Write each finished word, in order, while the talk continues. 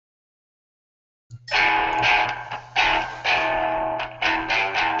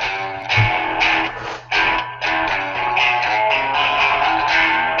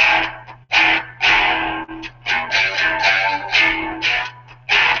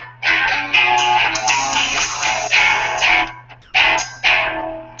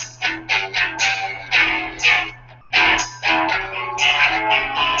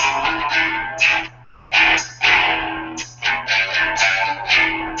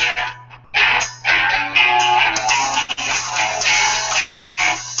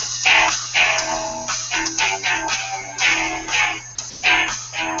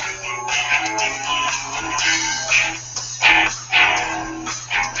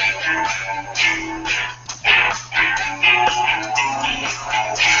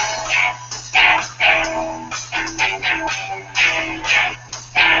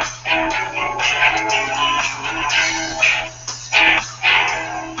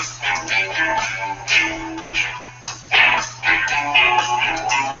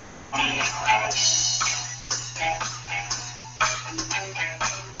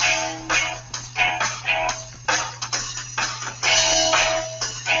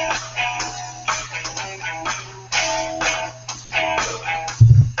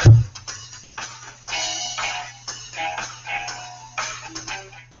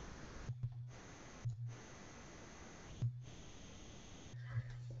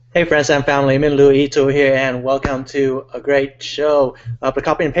Hey friends and family, Minh Ito here, and welcome to a great show, the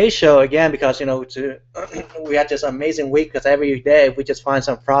copy and paste show again. Because we had this amazing week. Because every day we just find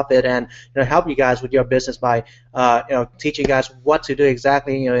some profit and help you guys with your business by teaching you guys what to do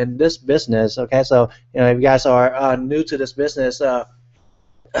exactly in this business. Okay, so if you guys are new to this business,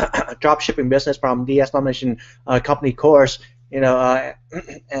 drop shipping business from DS Nomination Company course,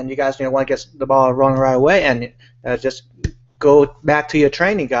 and you guys want to get the ball rolling right away and just go back to your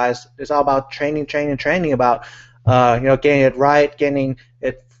training, guys. It's all about training about getting it right, getting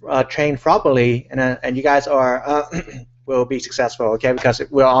it trained properly, and you guys are will be successful. Okay, because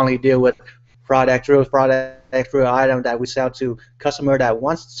we'll only deal with real item that we sell to customer that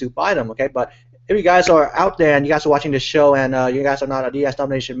wants to buy them. Okay, but if you guys are out there and you guys are watching this show and you guys are not a DS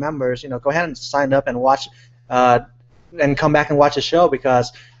Domination members, go ahead and sign up and watch and come back and watch the show,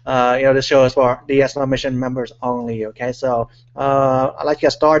 because this show is for DS Mission members only. Okay, so I'd like to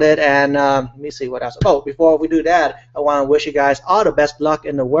get started, and let me see what else. Oh, before we do that, I want to wish you guys all the best luck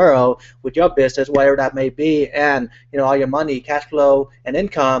in the world with your business, whatever that may be, and all your money, cash flow, and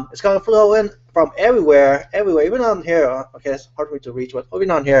income. It's gonna flow in from everywhere, even on here. Okay, it's hard for me to reach, but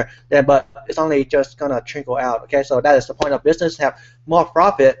even on here, but it's only just gonna trickle out. Okay, so that is the point of business: have more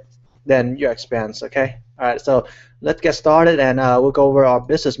profit than your expense. Okay. All right, so let's get started, and we'll go over our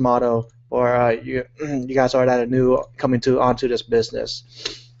business model for you guys are that are new coming onto this business.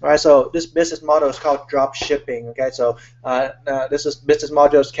 All right, so this business model is called drop shipping. Okay, so this business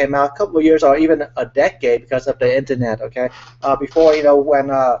model came out a couple of years or even a decade because of the internet. Okay, before when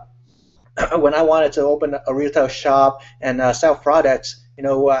when I wanted to open a retail shop and sell products,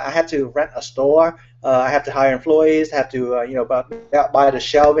 I had to rent a store. I have to hire employees, have to buy the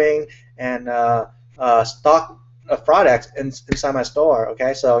shelving and stock of products inside my store.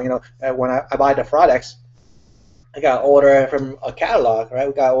 Okay, so when I buy the products, I got order from a catalog, right?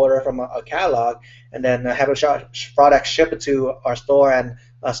 We got order from a catalog, and then have a product ship it to our store and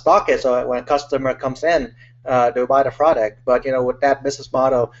stock it. So when a customer comes in, they'll buy the product. But with that business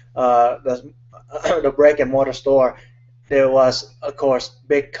model, the brick and mortar store, there was of course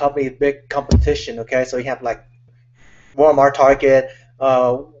big company, big competition. Okay, so you have like Walmart, Target.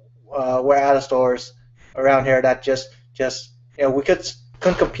 We're out of stores around here that just we couldn't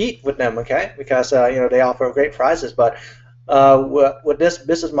compete with them, okay, because they offer great prices. But with this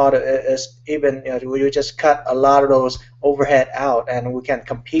business model is even we just cut a lot of those overhead out, and we can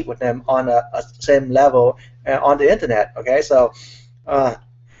compete with them on a same level on the internet. Okay, so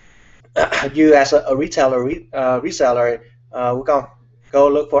you as a retailer reseller, we're gonna go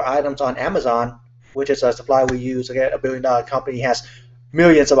look for items on Amazon, which is a supply we use. Okay, $1 billion company has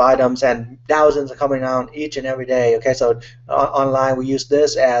millions of items and thousands are coming out each and every day. Okay, so online we use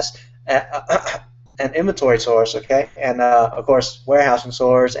this as an inventory source. Okay, and of course warehousing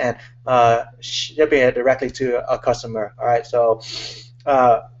source and shipping it directly to a customer. All right, so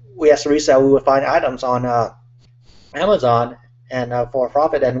we as a reseller, we would find items on Amazon and for a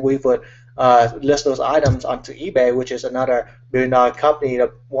profit, and we would list those items onto eBay, which is another $1 billion company,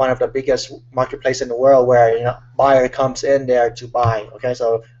 one of the biggest marketplace in the world, where buyer comes in there to buy. Okay,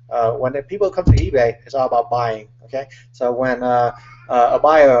 so when the people come to eBay, it's all about buying. Okay, so when a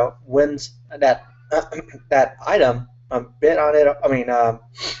buyer wins that that item, bid on it, I mean,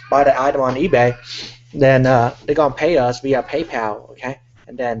 buy the item on eBay, then they're gonna pay us via PayPal, okay?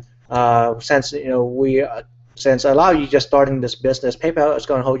 And then since since a lot of you just starting this business, PayPal is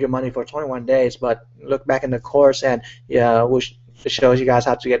gonna hold your money for 21 days. But look back in the course, and yeah, which it shows you guys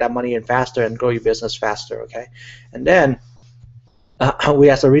how to get that money in faster and grow your business faster, okay? And then we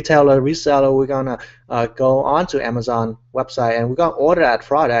as a retailer, reseller, we're gonna go onto Amazon website and we're gonna order that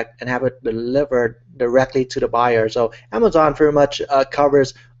product and have it delivered directly to the buyer. So Amazon pretty much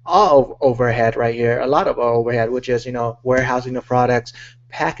covers all overhead right here, a lot of overhead, which is warehousing the products,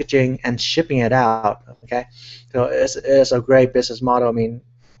 packaging, and shipping it out. Okay, so it's a great business model. I mean,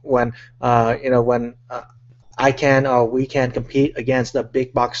 when when I can or we can compete against the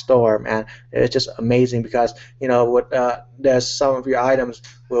big box store, man. It's just amazing because there's some of your items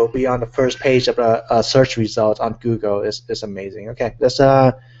will be on the first page of the search results on Google. It's amazing. Okay, let's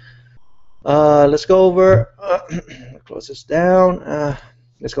go over. Close this down.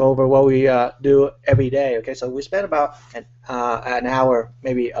 Let's go over what we do every day. Okay, so we spend about an hour,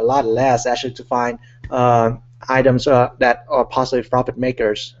 maybe a lot less actually, to find items that are possibly profit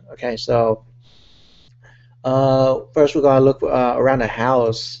makers. Okay, so. First, we're gonna look around the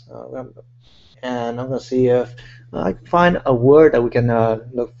house, and I'm gonna see if I can find a word that we can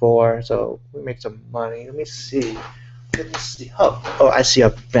look for. So we make some money. Let me see. Let me see. Oh, I see a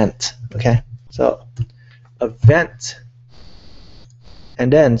vent. Okay, so a vent,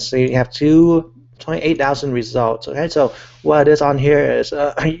 and then so you have 28,000 results. Okay, so what is on here is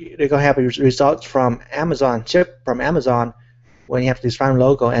they're gonna have results from Amazon, shipped from Amazon, when you have this prime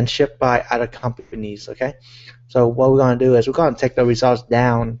logo, and shipped by other companies. Okay, so what we're going to do is we're going to take the results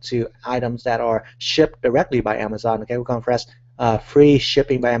down to items that are shipped directly by Amazon. Okay, we're going to press free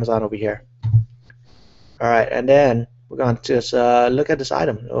shipping by Amazon over here. All right, and then we're going to just look at this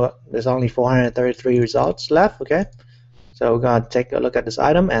item. There's only 433 results left. Okay, so we're going to take a look at this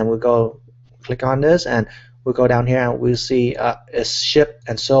item, and we'll go click on this, and we'll go down here, and we'll see it's shipped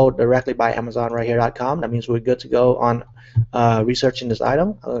and sold directly by Amazon right here.com. That means we're good to go on researching this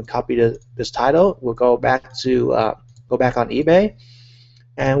item. I'm going to copy this title. We'll go back on eBay,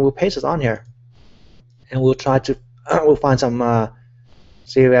 and we'll paste it on here, and we'll try to we'll find some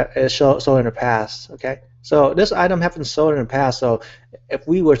see if it's sold in the past. Okay, so this item has been sold in the past, so if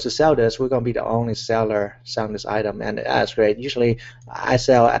we were to sell this, we're going to be the only seller selling this item, and that's great. Usually I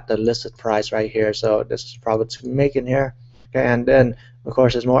sell at the listed price right here, so this is probably to make in here. Okay, and then of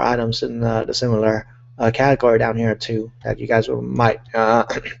course there's more items in the similar category down here too that you guys might have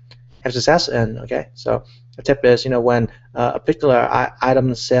success in. Okay, so the tip is when a particular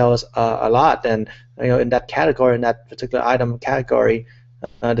item sells a lot, then in that category, in that particular item category,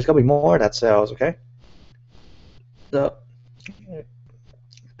 there's gonna be more that sells. Okay, so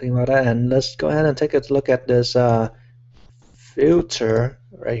think about that, and let's go ahead and take a look at this filter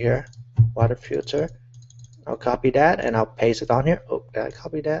right here, water filter. I'll copy that and I'll paste it on here. Oh, did I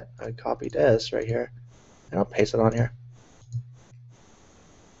copy that? I copied this right here, and I'll paste it on here.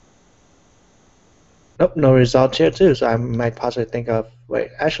 Nope, no results here too. So I might possibly think of, wait,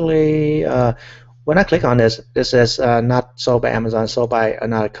 actually, when I click on this, this says not sold by Amazon, sold by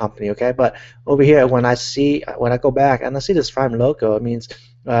another company. Okay, but over here, when I go back and I see this Prime logo, it means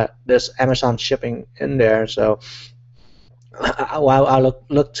there's Amazon shipping in there. So I'll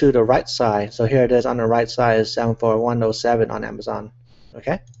look to the right side. So here it is on the right side, is 74107 on Amazon.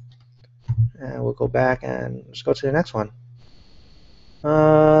 Okay, and we'll go back and let's go to the next one.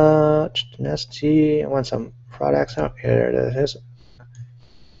 I want some products. Oh, here it is.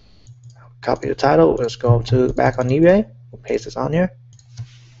 Copy the title. Let's go to back on eBay. We'll paste this on here.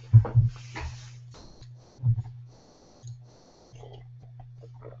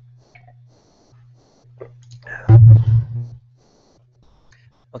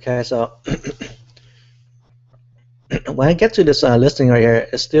 Okay, so when I get to this listing right here,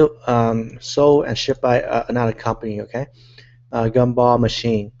 it's still sold and shipped by another company. Okay, Gumball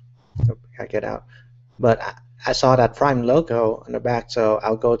Machine. I get out, but I saw that Prime logo on the back, so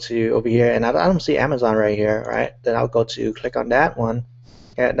I'll go to over here, and I don't see Amazon right here, right? Then I'll go to click on that one.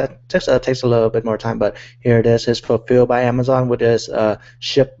 Yeah, that takes a little bit more time, but here it is. It's fulfilled by Amazon, which is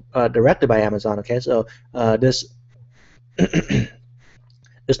shipped directly by Amazon. Okay, so this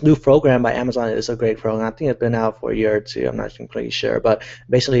this new program by Amazon is a great program. I think it's been out for a year or two. I'm not completely sure, but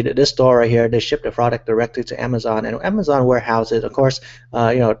basically this store right here, they ship the product directly to Amazon, and Amazon warehouses. Of course,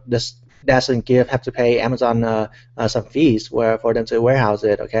 this doesn't have to pay Amazon some fees for them to warehouse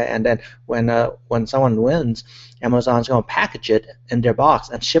it. Okay, and then when someone wins, Amazon's going to package it in their box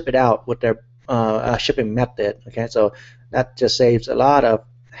and ship it out with their shipping method. Okay, so that just saves a lot of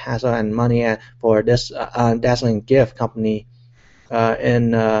hassle and money for this dazzling gift company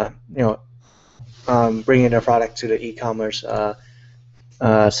in bringing their product to the e-commerce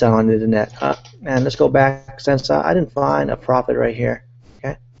sell on the internet. And let's go back since I didn't find a profit right here.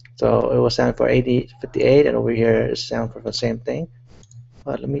 Okay, so it was selling for 80.58, and over here it's selling for the same thing.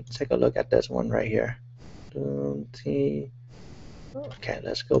 But let me take a look at this one right here. Okay,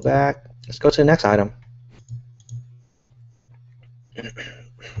 let's go back. Let's go to the next item.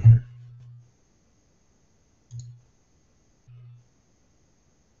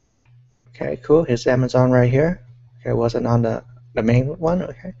 Okay, cool. Here's Amazon right here. Okay, it wasn't on the main one.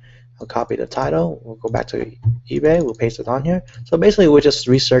 Okay, I'll copy the title. We'll go back to eBay. We'll paste it on here. So basically, we're just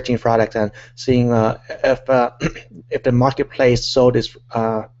researching products and seeing if if the marketplace sold this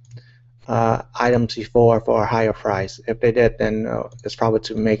items before for a higher price. If they did, then there's profit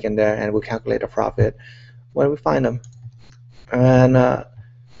to make in there, and we'll calculate the profit when we find them. And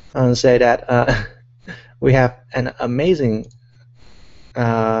I'll say that we have an amazing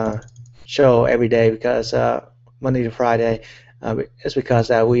show every day because Monday to Friday. It's because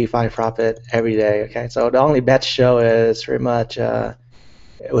we find profit every day. Okay, so the only bad show is pretty much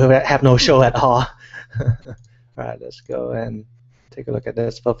we have no show at all. All right, let's go and take a look at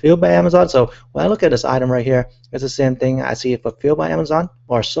this. Fulfilled by Amazon. So when I look at this item right here, it's the same thing. I see it fulfilled by Amazon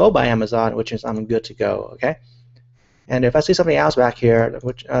or sold by Amazon, which means I'm good to go. Okay. And if I see something else back here,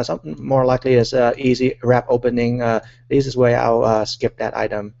 which something more likely is easy wrap opening, the easiest way I'll skip that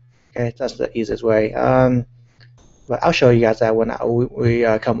item. Okay, that's the easiest way. But I'll show you guys that when we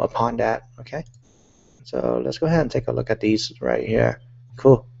come upon that. Okay, so let's go ahead and take a look at these right here.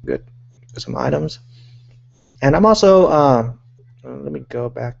 Cool, good. Some items, and I'm also let me go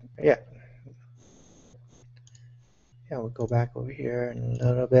back. Yeah, we'll go back over here in a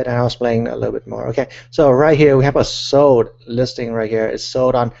little bit, and I'll explain a little bit more. Okay, so right here we have a sold listing right here. It's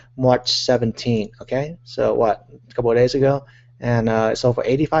sold on March 17. Okay, so what, a couple of days ago, and it sold for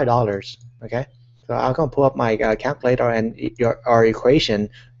 $85. Okay, so I'm gonna pull up my calculator and our equation,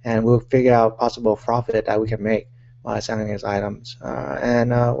 and we'll figure out possible profit that we can make by selling these items.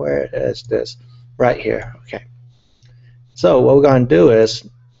 And where is this? Right here. Okay. So what we're gonna do is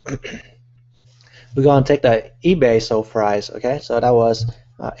we're going to take the eBay sold price. Okay, so that was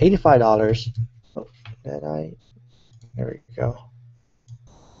 $85. Oh, there we go.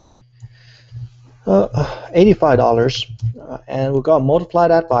 $85, and we're going to multiply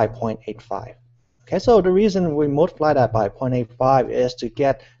that by 0.85. Okay, so the reason we multiply that by 0.85 is to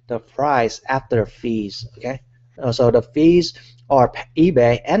get the price after fees. Okay, so the fees are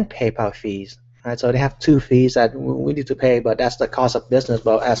eBay and PayPal fees. Right, so they have two fees that we need to pay, but that's the cost of business.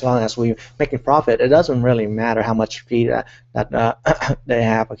 But as long as we're making profit, it doesn't really matter how much fee that they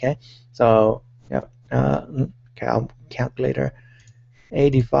have. Okay, so yeah, okay, calculator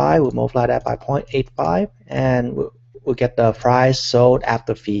 85. We'll multiply that by 0.85, and we'll get the price sold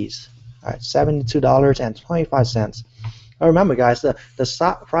after fees. All right, $72.25. Remember, guys, the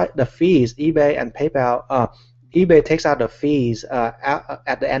fees, eBay and PayPal. eBay takes out the fees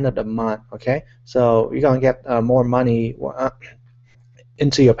at the end of the month. Okay, so you're gonna get more money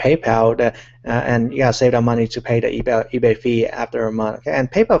into your PayPal, and you gotta save that money to pay the eBay fee after a month. Okay, and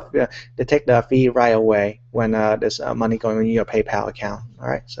PayPal they take the fee right away when there's money going in your PayPal account. All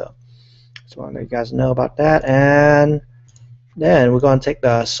right, so just want to let you guys know about that. And then we're gonna take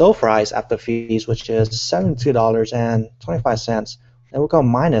the sold price after fees, which is $72.25, and we're gonna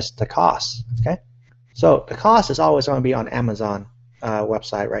minus the cost. Okay. So the cost is always going to be on Amazon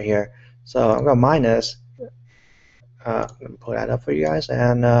website right here. So I'm going to minus, let me pull that up for you guys,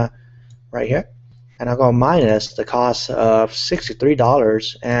 and right here. And I'm going to minus the cost of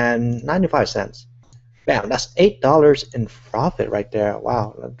 $63.95. Bam, that's $8 in profit right there.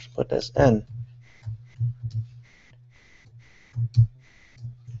 Wow, let's put this in.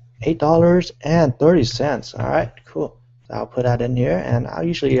 $8.30. All right, cool. So I'll put that in here, and I'll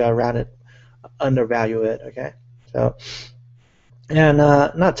usually round it, undervalue it. Okay, so and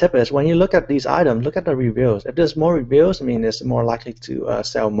not tip is when you look at these items, look at the reviews. If there's more reviews, I mean it's more likely to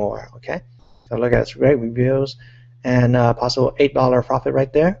sell more. Okay, so look at great reviews and possible $8 profit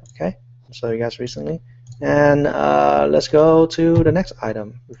right there. Okay, so you guys recently, and let's go to the next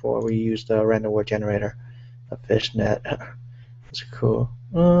item before we use the random word generator, a fishnet. That's cool.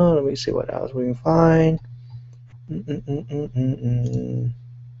 Let me see what else we can find.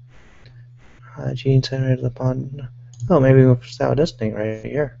 Hygiene generated upon. Oh, maybe we'll sell this thing right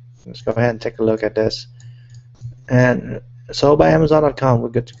here. Let's go ahead and take a look at this. And sold by Amazon.com. We're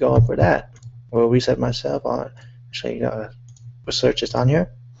good to go for that. We'll reset myself on. Actually, we'll search this on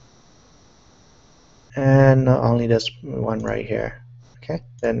here. And only this one right here. Okay,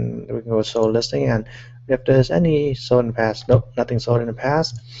 then we can go sold listing, and if there's any sold in the past, nope, nothing sold in the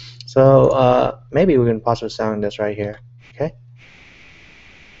past. So maybe we can possibly selling this right here. Okay,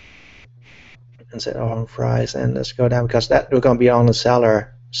 and set our price, and let's go down because that we're gonna be on the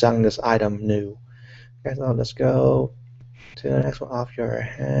seller selling this item new. Okay, so let's go to the next one off your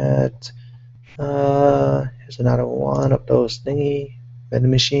head. Here's another one of those thingy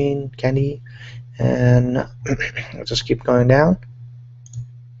vending machine candy, and I'll just keep going down.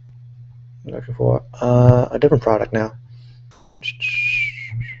 I'm looking for a different product now.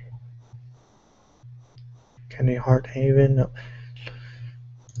 Candy Heart Haven. No.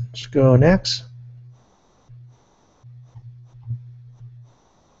 Let's go next.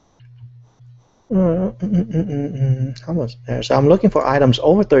 Almost there. So I'm looking for items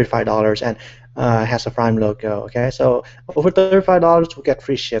over $35 and has a Prime logo. Okay, so over $35 we get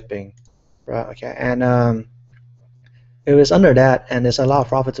free shipping, right? Okay, and if it's under that and there's a lot of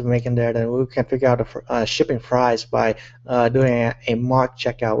profit to be making there, then we can figure out the shipping price by doing a marked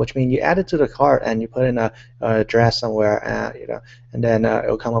checkout, which means you add it to the cart and you put in a address somewhere, and then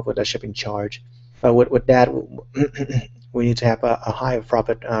it'll come up with a shipping charge. But with that, we need to have a high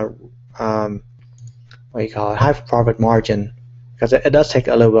profit. What do you call it? High profit margin, because it does take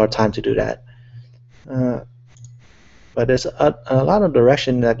a little bit of time to do that. But there's a lot of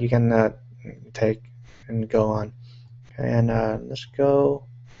direction that you can take and go on. And let's go.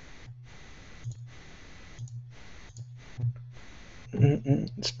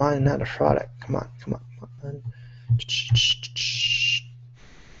 Let's find another product. Come on.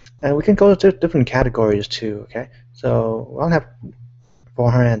 And we can go to different categories too. Okay, so we don't have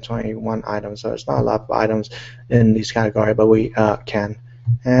 421 items, so it's not a lot of items in these categories, but we can.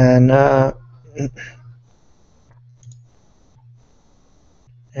 And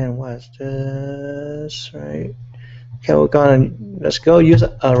what's this, right? Okay, let's go use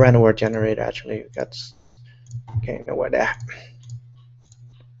a random word generator. Actually, that's okay. Know where that.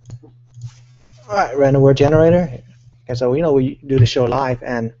 All right, random word generator. Okay, so we do the show live,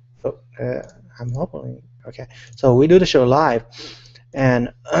 and I'm hoping. Okay, so we do the show live,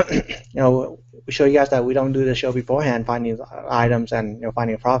 and we show you guys that we don't do the show beforehand, finding items and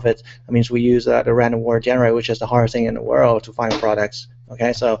finding profits. That means we use the random word generator, which is the hardest thing in the world to find products.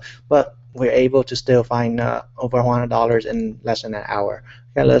 Okay, so but we're able to still find over $100 in less than an hour.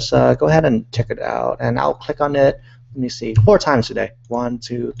 Okay, let's go ahead and check it out, and I'll click on it. Let me see, 4 times today. 1,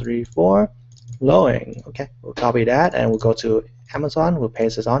 2, 3, 4. Loading. Okay, we'll copy that and we'll go to Amazon. We'll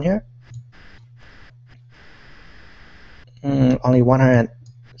paste this on here. Only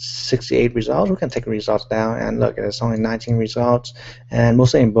 168 results. We can take the results down and look. It's only 19 results, and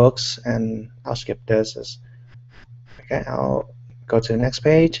mostly in books. And I'll skip this. Okay, I'll go to the next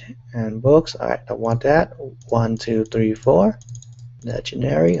page and books. All right, I want that. 1, 2, 3, 4.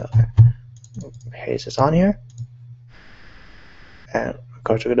 Legendary. Okay, paste this on here, and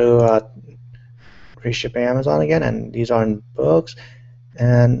go to the free shipping Amazon again. And these are in books,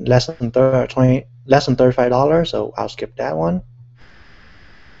 and less than $35. So I'll skip that one.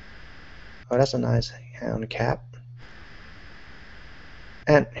 Oh, that's a nice hand cap.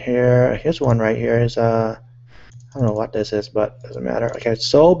 And here's one right here. Is I don't know what this is, but doesn't matter. Okay,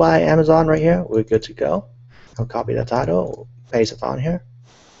 sold by Amazon right here. We're good to go. I'll copy the title, paste it on here,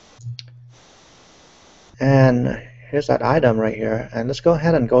 and here's that item right here. And let's go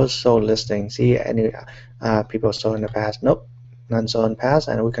ahead and go to sold listing. See any people sold in the past? Nope, none sold in the past.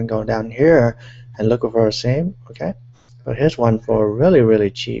 And we can go down here and look for the same. Okay, but here's one for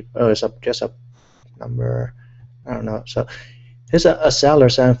really cheap. Oh, it's just a number, I don't know. So here's a seller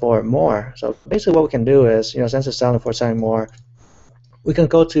selling for more. So basically what we can do is, since it's selling more, we can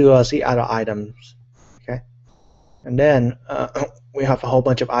go to see other items. Okay, and then we have a whole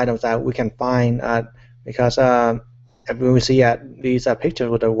bunch of items that we can find because when we see these pictures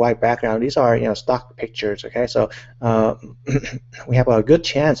with a white background, these are stock pictures. Okay, so we have a good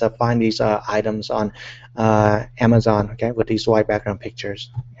chance of finding these items on Amazon. Okay, with these white background pictures.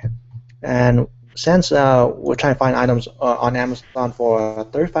 Okay. And since we're trying to find items on Amazon for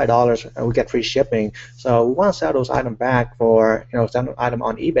 $35, and we get free shipping, so we want to sell those items back for sell an item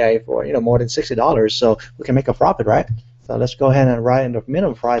on eBay for more than $60, so we can make a profit, right? So let's go ahead and write in the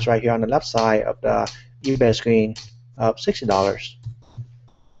minimum price right here on the left side of the eBay screen of $60.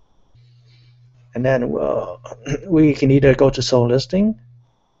 And then we can either go to sold listing,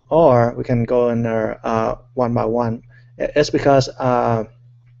 or we can go in there one by one. It's because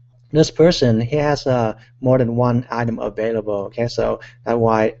this person, he has more than one item available. Okay, so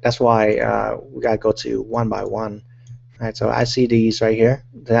that's why we gotta go to one by one. Right, so I see these right here.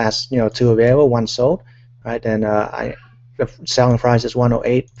 That's 2 available, 1 sold. Right, and the selling price is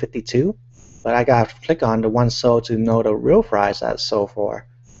 108.52, but I got to click on the one sold to know the real price that's sold for.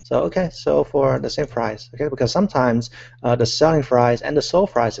 So okay, so for the same price, okay, because sometimes the selling price and the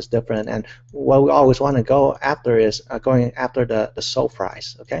sold price is different, and what we always want to go after is going after the sold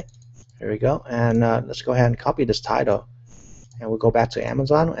price. Okay, here we go, and let's go ahead and copy this title, and we'll go back to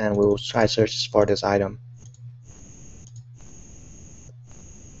Amazon and we'll try search for this item.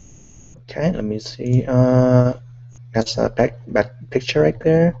 Okay, let me see. That's a picture right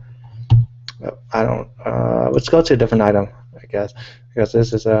there. I don't. Let's go to a different item, I guess, because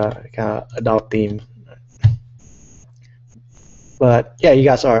this is a kind of adult theme. But yeah, you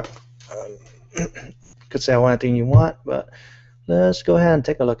guys are could say anything you want, but let's go ahead and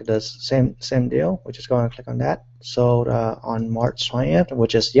take a look at this same deal. We're just going to click on that. Sold on March 20th,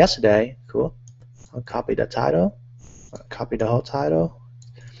 which is yesterday. Cool. I'll copy the title. I'll copy the whole title.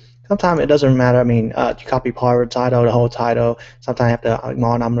 Sometimes it doesn't matter. I mean, you copy part of the title, the whole title. Sometimes you have to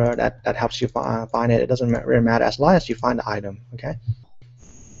ignore number. That helps you find it. It doesn't really matter as long as you find the item. Okay.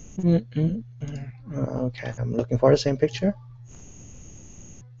 Okay. I'm looking for the same picture.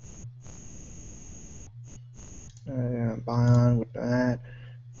 Buy on with that.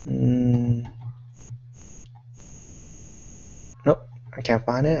 Nope. I can't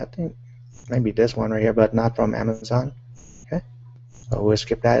find it. I think maybe this one right here, but not from Amazon. Okay. So we'll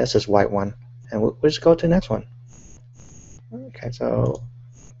skip that. It's this white one, and we'll just go to the next one. Okay, so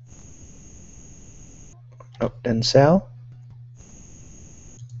nope, didn't sell.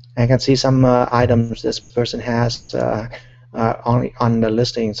 I can see some items this person has only on the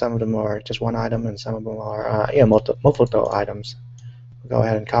listing. Some of them are just one item, and some of them are multiple items. We'll go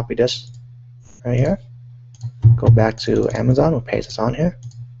ahead and copy this right here. Go back to Amazon. We'll paste this on here,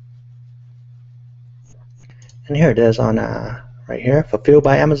 and here it is on right here, fulfilled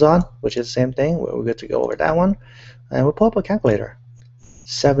by Amazon, which is the same thing. We're good to go over that one, and we'll pull up a calculator.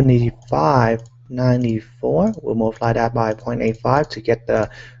 75.94. We'll multiply that by 0.85 to get the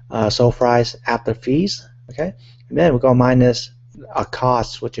sold price after fees. Okay, and then we're going to minus a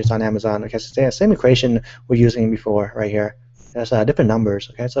cost, which is on Amazon. Okay, so same equation we're using before right here. There's different numbers.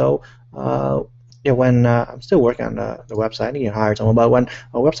 Okay, so yeah, when I'm still working on the website, I need to hire someone, but when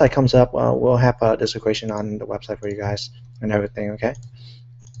a website comes up, we'll have this equation on the website for you guys and everything. Okay,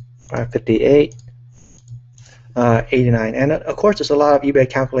 58. 89, and of course there's a lot of eBay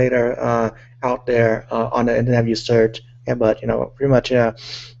calculator out there on the internet you search. Yeah, but pretty much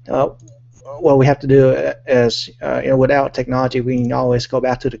what we have to do is without technology we can always go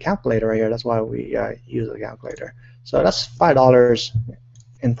back to the calculator right here. That's why we use the calculator. So that's $5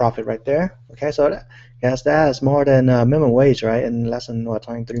 in profit right there. Okay, so yes, that is more than minimum wage, right? In less than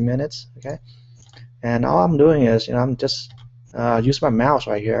 23 minutes. Okay, and all I'm doing is I'm just use my mouse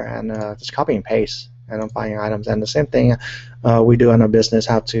right here and just copy and paste. And I'm finding items, and the same thing we do in our business,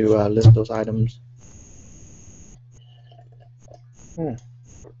 how to list those items.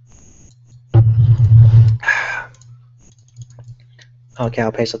 Okay,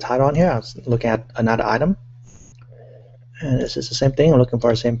 I'll paste the title on here. I'll look at another item, and this is the same thing. I'm looking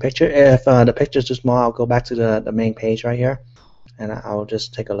for the same picture. If the picture is too small, I'll go back to the main page right here, and I'll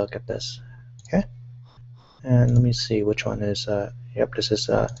just take a look at this. Okay, and let me see which one is. Yep, this is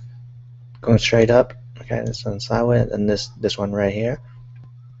going straight up. Okay, this one sideways, and this one right here.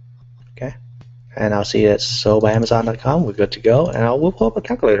 Okay, and I'll see it's sold by Amazon.com. We're good to go, and we'll pull up a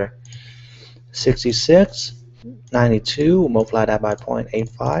calculator. 66.92. We'll multiply that by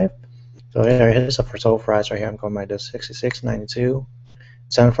 0.85. So here's a sold price right here. I'm going by this 66.92.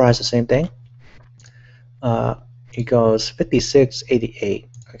 Selling price the same thing. It goes 56.88.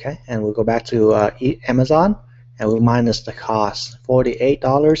 Okay, and we'll go back to Amazon, and we'll minus the cost,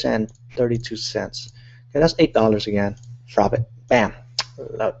 $48.32. Okay, that's $8 again. Drop it. Bam.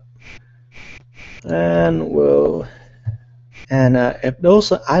 Love. And we'll if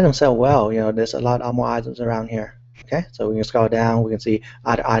those items sell well, there's a lot more items around here. Okay, so we can scroll down. We can see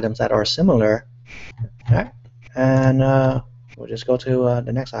other items that are similar. All right, and we'll just go to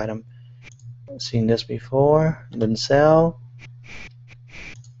the next item. Seen this before. Didn't sell.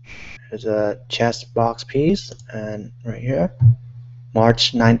 There's a chest box piece, and right here.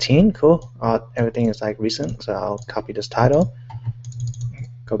 March 19, cool. Everything is like recent, so I'll copy this title.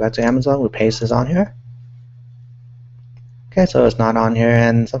 Go back to Amazon. We'll paste this on here. Okay, so it's not on here,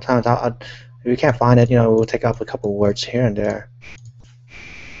 and sometimes if we can't find it, we'll take off a couple words here and there.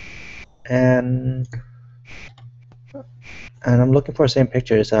 And I'm looking for the same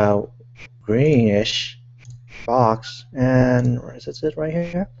picture. It's a greenish box, and where is it right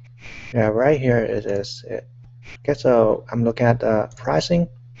here? Yeah, right here it is. Okay, so I'm looking at the pricing,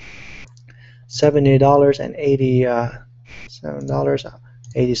 $70.80. $7,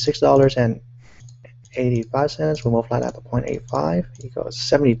 $86.85. We multiply that by 0.85 equals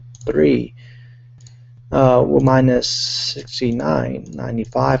 73. Minus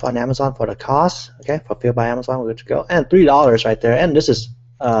 69.95 on Amazon for the cost. Okay, fulfilled by Amazon, we're good to go. And $3 right there. And this is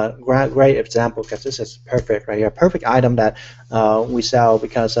a great example because this is perfect right here. Perfect item that we sell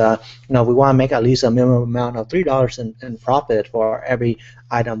because we want to make at least a minimum amount of $3 in profit for every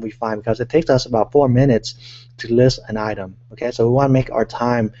item we find, because it takes us about 4 minutes to list an item. Okay, so we want to make our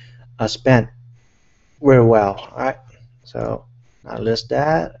time spent really well. All right, so I list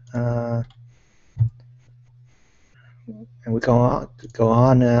that. And we go on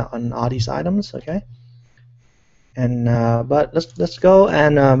all these items, okay? And but let's go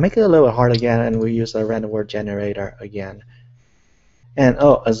and make it a little hard again, and we use a random word generator again. And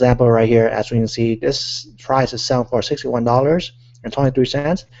example right here, as we can see, this price is selling for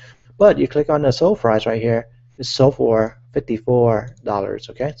 $61.23, but you click on the sold price right here, it's sold for $54.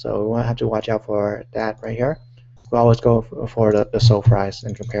 Okay, so we want to have to watch out for that right here. We always go for the sold price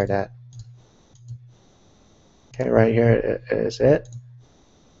and compare that. Okay, right here is it,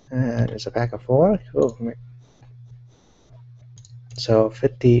 and it's a pack of 4. Cool. So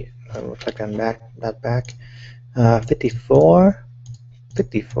 50. We'll click on that back. 54.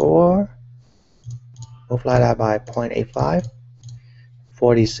 Multiply that by 0.85.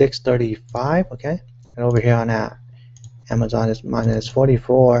 46.35. Okay, and over here on Amazon is minus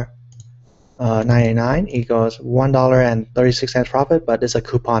 44.99 equals $1.36 profit, but it's a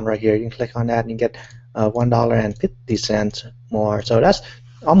coupon right here. You can click on that and you get $1.50 more, so that's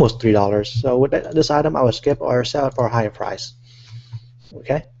almost $3. So with this item, I would skip or sell it for a higher price.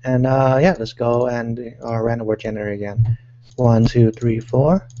 Okay, and yeah, let's go and our random word generator again. 1, 2, 3,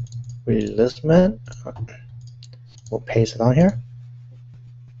 4. Relistment. We'll paste it on here,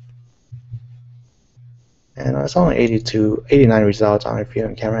 and it's only 89 results on if you're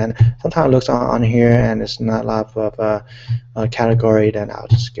on camera. And sometimes it looks on here and it's not a lot of a category, then I'll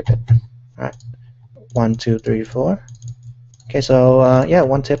just skip it. All right. 1, 2, 3, 4. Okay, so yeah,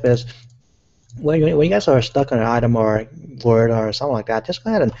 one tip is when you guys are stuck on an item or word or something like that, just go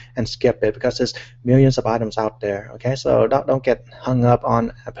ahead and skip it, because there's millions of items out there. Okay, so don't get hung up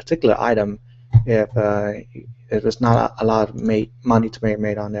on a particular item if there's not a lot of money to be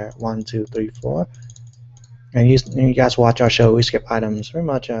made on there. 1, 2, 3, 4. And you guys watch our show, we skip items very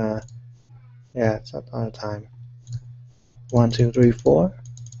much. Yeah, it's all the time. 1, 2, 3, 4.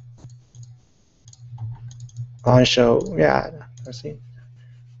 On show, yeah, let's see.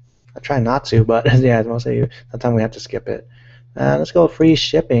 I try not to, but yeah, mostly sometimes we have to skip it. Let's go free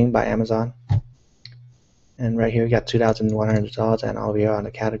shipping by Amazon. And right here we got $2,100, and over here on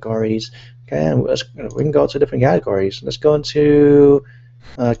the categories. Okay, and we can go to different categories. Let's go into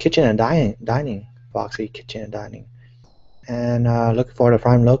kitchen and dining. Foxy kitchen and dining. And look for the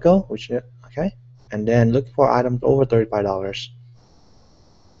Prime logo, which okay, and then look for items over $35.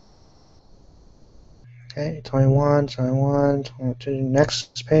 Okay, 21, 22,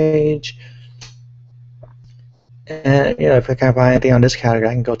 next page. And if I can't find anything on this category,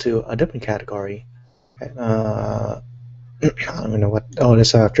 I can go to a different category. Okay, I don't even know what. Oh,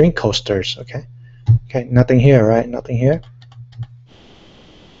 there's drink coasters. Okay, nothing here, right? Nothing here.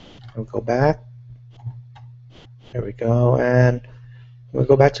 We'll go back. There we go, and we'll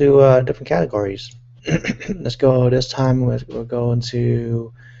go back to different categories. Let's go. This time we'll go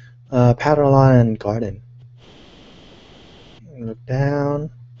into pattern lawn and garden. Look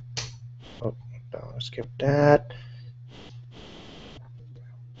down. Oh, no, skip that.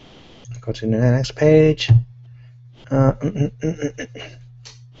 Go to the next page.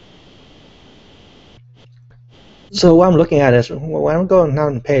 So what I'm looking at is when I'm going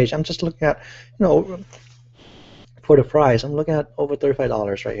down the page, I'm just looking at, for the price, I'm looking at over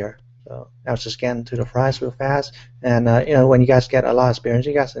 $35 right here. So I'll just scan to the price real fast, and when you guys get a lot of experience,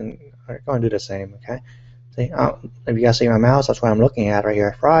 you guys are going to do the same. Okay. See, if you guys see my mouse, that's what I'm looking at right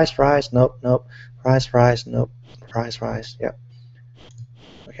here. Price, nope, price, nope, price, yep.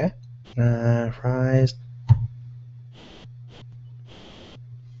 Okay, price.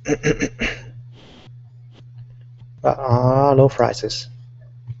 Low prices,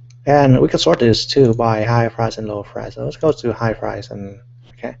 and we can sort this too by high price and low price. So let's go to high price, and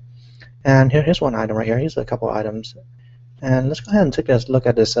okay, and here's one item right here. Here's a couple items. And let's go ahead and take a look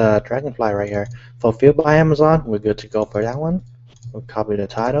at this dragonfly right here. Fulfilled by Amazon, we're good to go for that one. We'll copy the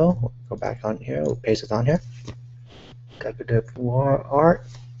title, we'll go back on here, we'll paste it on here. Copy the art.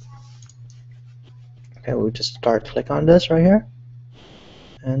 Okay, we'll just click on this right here.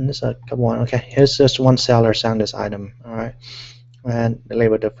 And there's a couple one. Okay, here's just one seller selling this item. Alright. And the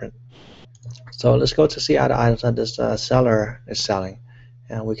label different. So let's go to see other items that this seller is selling,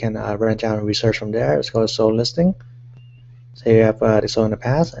 and we can branch out and research from there. Let's go to sold listing. So you have the sold in the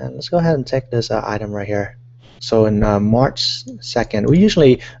past, and let's go ahead and take this item right here. So in March 2nd, we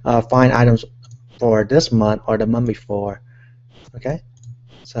usually find items for this month or the month before. Okay,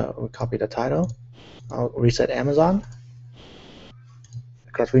 so we copy the title. I'll reset Amazon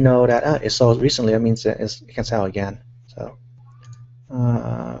because we know that it sold recently. That means it can sell again. So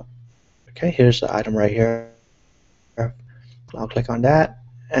okay, here's the item right here. I'll click on that,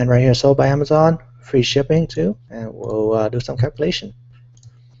 and right here, sold by Amazon, free shipping too, and we'll do some calculation.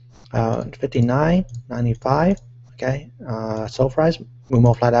 59.95. Okay, sold price. We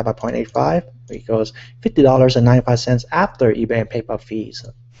multiply that by 0.85. It goes $50.95 after eBay and PayPal fees,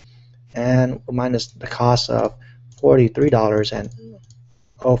 and minus the cost of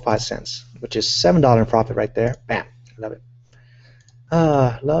 $43.05, which is $7 in profit right there. Bam, love it.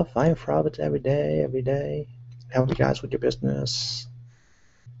 Love finding profits every day, every day. Help you guys with your business.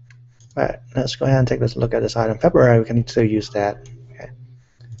 All right, let's go ahead and take this look at this item. February, we can still use that. Okay.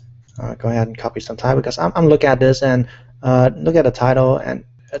 Go ahead and copy some title because I'm looking at this and look at the title, and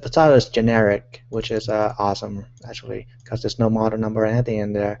the title is generic, which is awesome actually because there's no model number or anything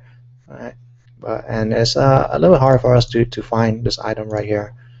in there. All right. And it's a little hard for us to find this item right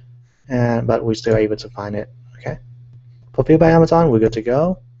here, but we're still able to find it. Okay. Fulfilled by Amazon, we're good to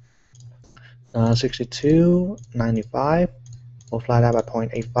go. 62.95. Multiply that by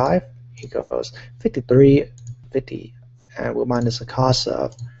 0.85. Equals 53.50, and we'll minus the cost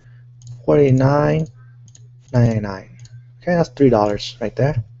of 49.99. Okay, that's $3 right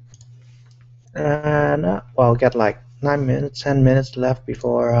there. And well, get like 9 minutes, 10 minutes left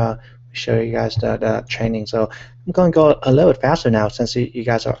before we show you guys the training. So I'm going to go a little bit faster now since you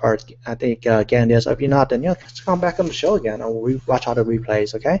guys are I think getting this. If you're not, then just come back on the show again or watch all the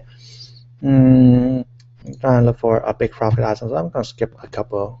replays. Okay. I'm trying to look for a big profit item. So I'm going to skip a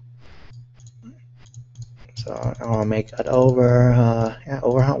couple. So I'll make it over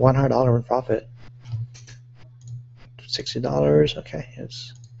over $100 in profit. $60. Okay,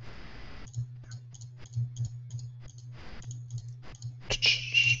 it's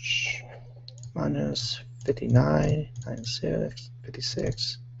minus 59.96,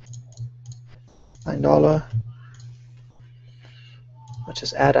 56, $9. Let's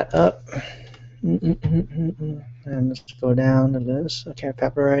just add that up. And let's go down the list. Okay,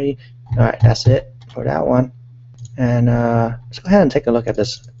 February. All right, that's it for that one. And let's go ahead and take a look at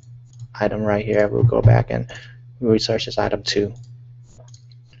this item right here. We'll go back and research this item too.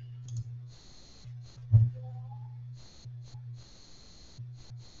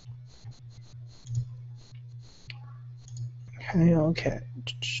 Okay.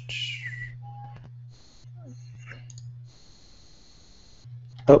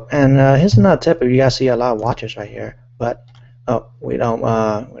 Oh, and here's another tip. If you guys see a lot of watches right here, but we don't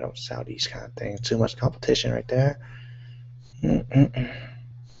sell these kind of things. Too much competition right there.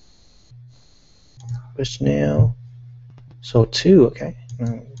 Bushnell. So 2. Okay.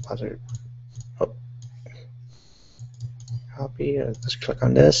 Oh. Copy. Let's click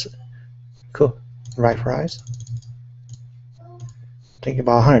on this. Cool. Right price. Think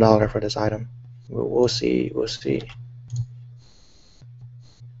about $100 for this item. We'll see. We'll see.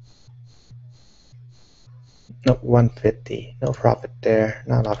 Nope, 150. No profit there.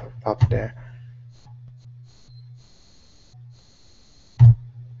 Not a lot of profit there.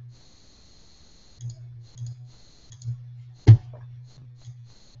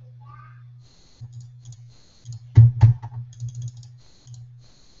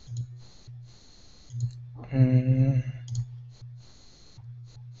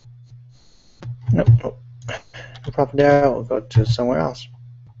 Nope, nope. No profit there. We'll go to somewhere else.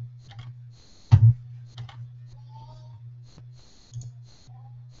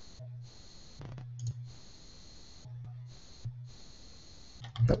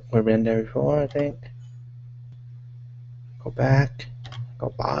 Nope, we've been there before, I think. Go back. Go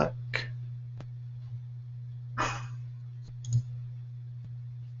back.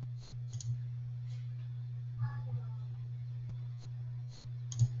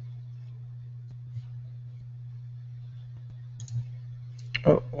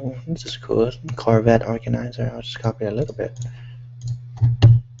 Oh, this is cool. Corvette organizer. I'll just copy a little bit.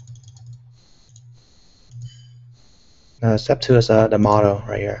 Step 2 is the model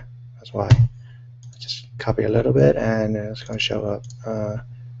right here. That's why. Just copy a little bit, and it's going to show up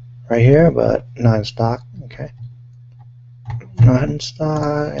right here, but not in stock. Okay. Not in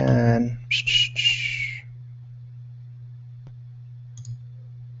stock, and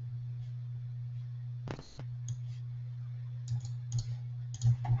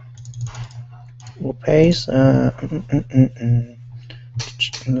We'll paste.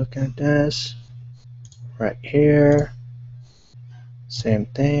 Look at this right here. Same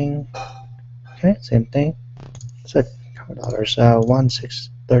thing. Okay, same thing. So dollars.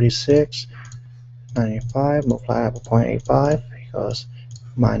 1636.95 multiplied by 0.85 equals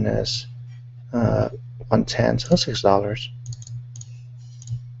minus 110. So $6.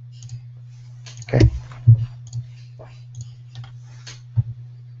 Okay.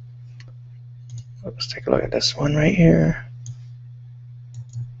 Let's take a look at this one right here.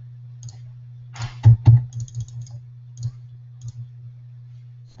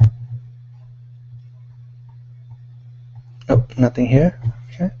 Oh, nothing here.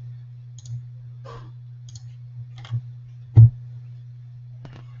 Okay.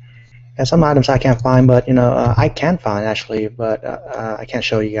 And some items I can't find, but I can find actually, but I can't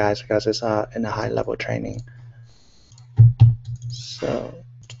show you guys because it's in a high level training. So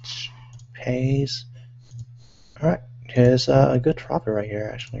paste. All right, here's a good profit right here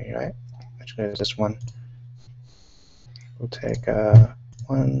actually, right? Actually, it's this one. We'll take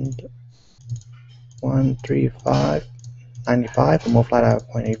 135.95 and multiply that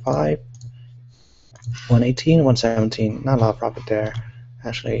by 0.85. 118, 117. Not a lot of profit there,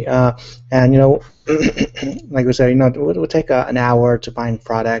 actually. And like we said, we'll take an hour to find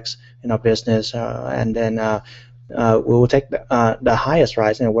products in our business, and then we'll take the highest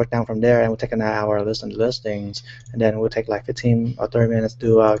price and work down from there, and we'll take an hour to list the listings, and then we'll take like 15 or 30 minutes to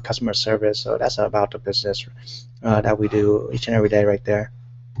do customer service. So that's about the business that we do each and every day right there.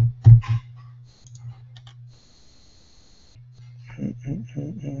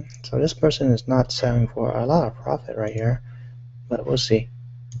 So this person is not selling for a lot of profit right here, but we'll see.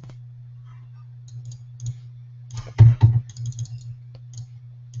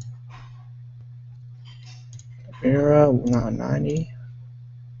 Mira, 90,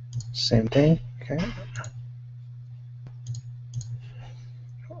 same thing. Okay.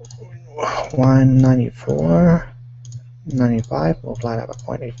 194.95, multiply that by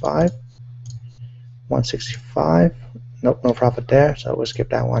 0.85. 165. Nope, no profit there, so we'll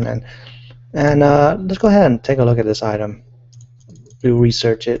skip that one. And let's go ahead and take a look at this item. We'll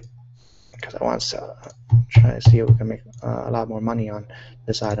research it because I want to try to see if we can make a lot more money on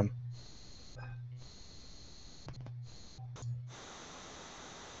this item.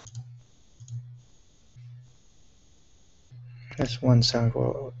 That's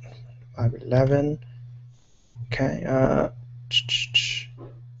 174.511. Okay.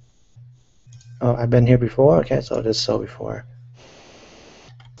 Oh, I've been here before. Okay, so this sold before.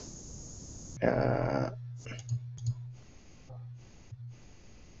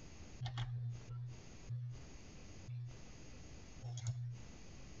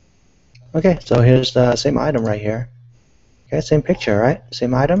 Okay, so here's the same item right here. Okay, same picture, right?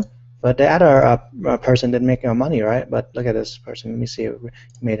 Same item, but the other person didn't make money, right? But look at this person. Let me see if we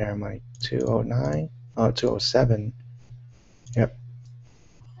made our money. 209. Oh, 207. Yep.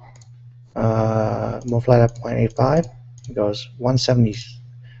 Multiply that 0.85. It goes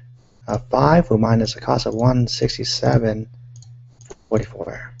 175 will minus the cost of 167.44.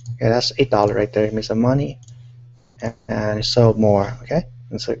 Okay, that's $8 right there. It makes some money, and it sold more. Okay,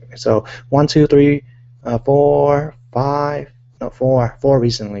 and so 1, 2, 3, 4, 5. No, four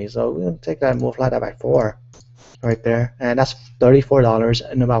recently. So we're gonna take that and multiply that by 4, right there, and that's $34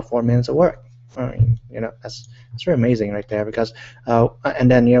 in about 4 minutes of work. I mean, that's very amazing right there, because and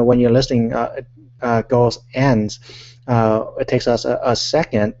then when your listing goes ends, it takes us a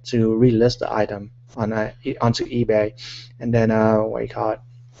second to relist the item onto eBay, and then what do you call it?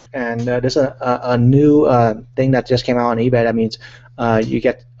 And there's a new thing that just came out on eBay. That means you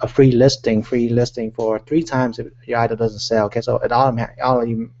get a free listing for 3 times if your item doesn't sell. Okay, so it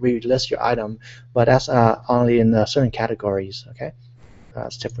automatically relist your item, but that's only in certain categories. Okay,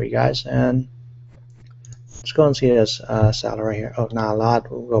 that's a tip for you guys. And let's go and see this seller right here. Oh, not a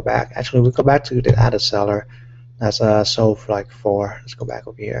lot. We'll go back. Actually, we'll go back to the added seller that's sold for like 4. Let's go back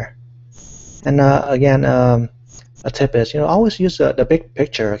over here. And again, a tip is, always use the big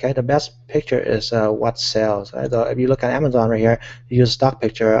picture. Okay, the best picture is what sells. Right? So if you look at Amazon right here, you use stock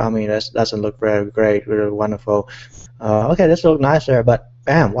picture. I mean, this doesn't look very great, really wonderful. Okay, this looks nicer, but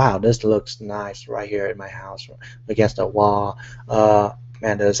bam, wow, this looks nice right here in my house against the wall.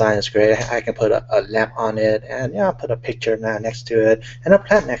 Man, the design is great. I can put a lamp on it, and put a picture next to it, and a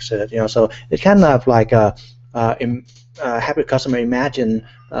plant next to it. So it kind of like have your customer imagine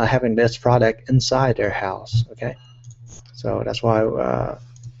having this product inside their house. Okay. So that's why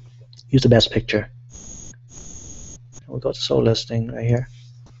use the best picture. We'll go to sold listing right here,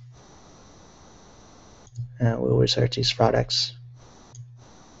 and we'll research these products.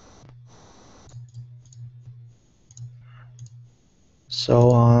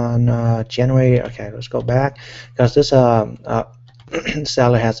 So on January, okay, let's go back because this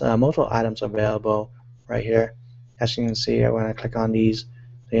seller has multiple items available right here. As you can see, when I click on these,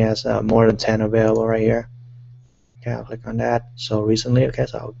 he has more than 10 available right here. Okay, I'll click on that. So recently, okay,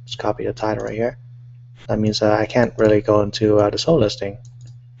 so I'll just copy the title right here. That means I can't really go into the sold listing.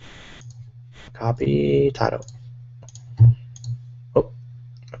 Copy title. Oh,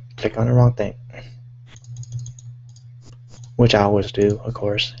 click on the wrong thing, which I always do, of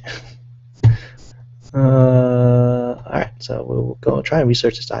course. Alright, so we'll go try and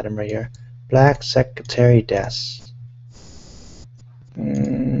research this item right here. Black secretary desk.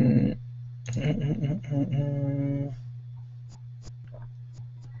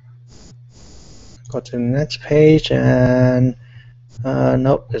 Go to the next page and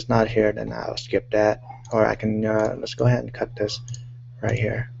nope, it's not here. Then I'll skip that, or I can let's go ahead and cut this right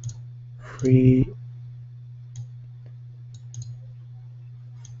here. Free.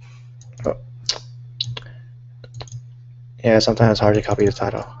 Oh. Yeah, sometimes it's hard to copy the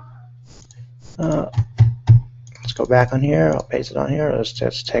title. Let's go back on here. I'll paste it on here. Let's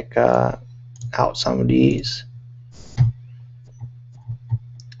just take out some of these.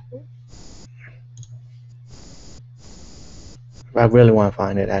 If I really want to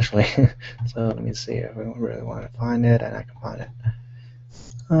find it, actually. So let me see if I really want to find it, and I can find it.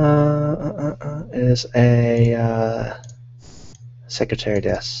 Is a secretary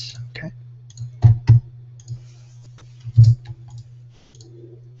desk. Okay.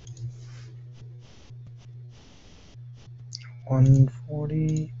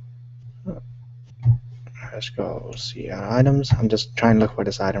 $140. Let's go see items. I'm just trying to look for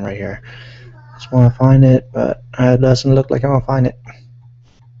this item right here. Just want to find it, but it doesn't look like I'm gonna find it.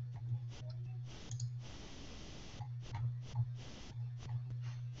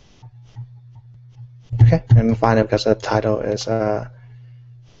 Okay, I didn't find it because the title is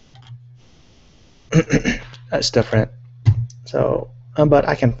it's different. So, but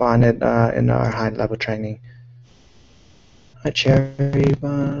I can find it in our high-level training. A cherry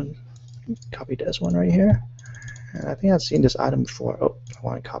bun. Copy this one right here. And I think I've seen this item before. Oh, I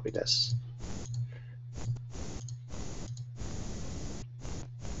want to copy this.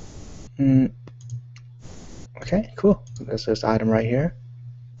 Okay, cool. There's this item right here.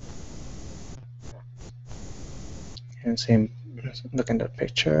 And same, look in the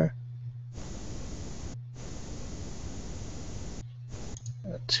picture.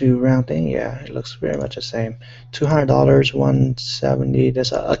 To rounding, yeah, it looks very much the same. $200, $170.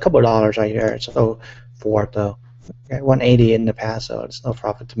 There's a couple of dollars right here. So for though, okay, $180 in the past, so it's no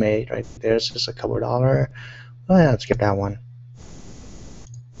profit to make right there. It's just a couple of dollars. Oh yeah, let's skip that one.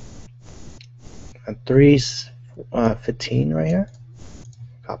 And 315 right here.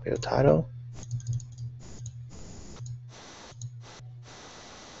 Copy the title.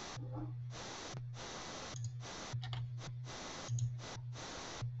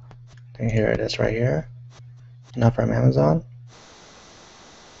 And here it is right here. Not from Amazon.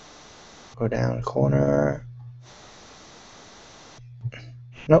 Go down the corner.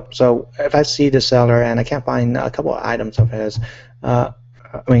 Nope. So if I see the seller and I can't find a couple of items of his, a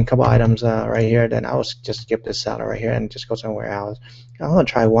couple items right here, then I will just skip this seller right here and just go somewhere else. I'm gonna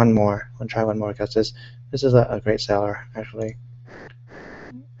try one more. I'm gonna try one more because this is a great seller actually.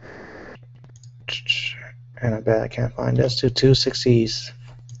 And I bet I can't find this to 263.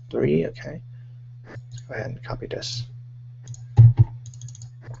 Okay. Let's go ahead and copy this.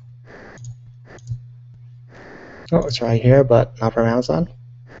 Oh, it's right here, but not from Amazon.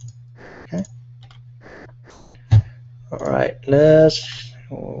 Okay. All right.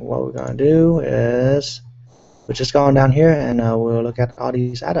 What we're gonna do is we're just going down here and we'll look at all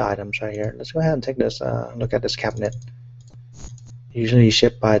these other items right here. Let's go ahead and take this look at this cabinet. Usually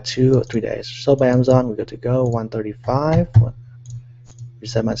shipped by 2 or 3 days. Sold by Amazon, we're good to go. 135.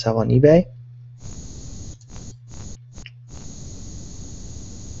 Reset myself on eBay.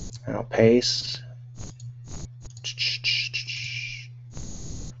 And I'll paste.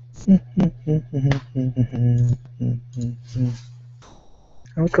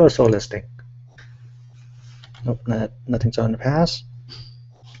 I'll go sold listing. Nope, nothing's on the pass.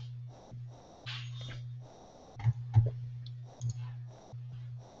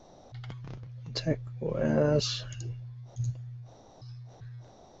 Tech OS.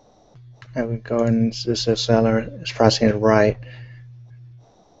 And we go and this is seller is pricing it right.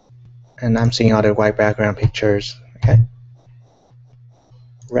 And I'm seeing all the white background pictures. Okay.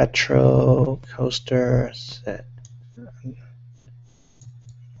 Retro coaster set.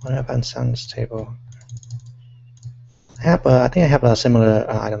 What have I on this table? I think I have similar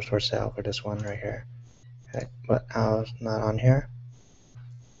items for sale for this one right here. Okay, but I was not on here.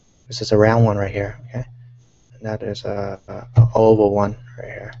 This is a round one right here. Okay, and that is a oval one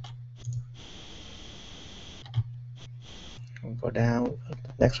right here. We'll go down.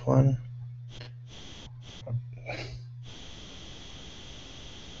 Next one.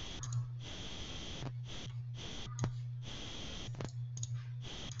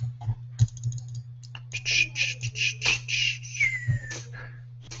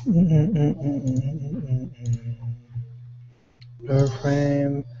 Blur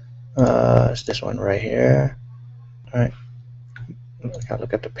frame. It's this one right here. All right.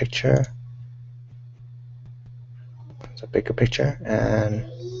 Look at the picture. It's a bigger picture and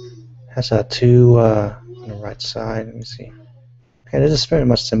has a two on the right side. Let me see. Okay, this is very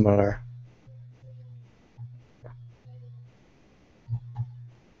much similar.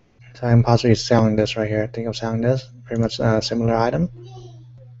 So I'm possibly selling this right here. I think I'm selling this. Very much similar item.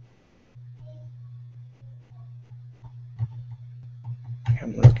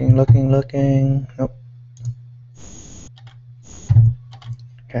 I'm looking. Nope.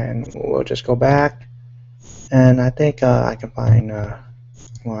 Okay, and we'll just go back. And I think I can find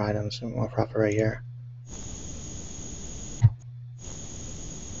more items, more profit right here.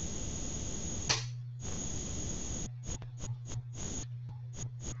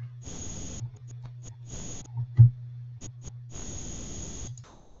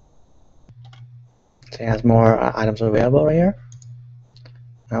 So it has more items available right here.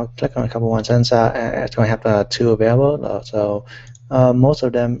 I'll click on a couple ones, since it's going to have two available. So most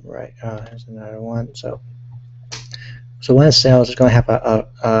of them, right? Here's another one. So when it sells, it's going to have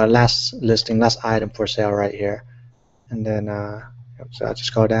a last listing, last item for sale right here. And then so I'll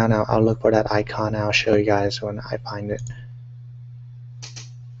just go down. I'll look for that icon. I'll show you guys when I find it.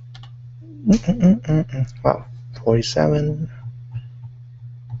 Wow, 47.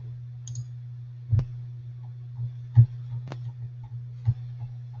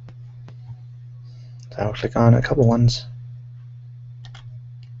 So I'll click on a couple ones.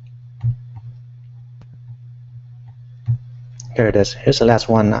 Here it is. Here's the last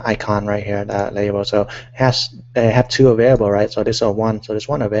one icon right here, that label. So they have two available, right? So this is one. So there's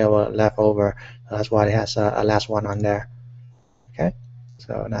one available left over. So that's why it has a last one on there. Okay.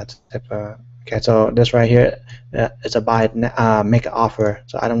 So that's okay. So this right here, it's a buy make an offer.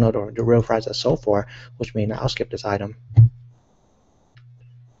 So I don't know the real price that's sold for, which means I'll skip this item.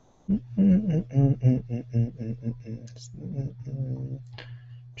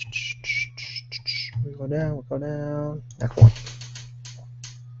 We go down. Next one.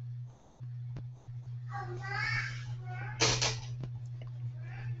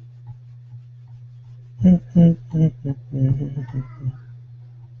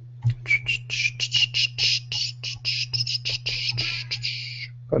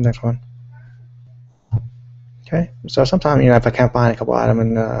 Go next one. Okay, so sometimes if I can't find a couple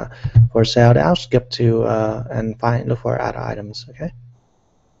items for sale, I'll skip to and look for other items. Okay,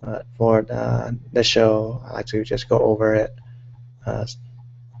 for this show, I like to just go over it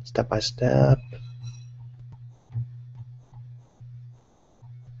step by step.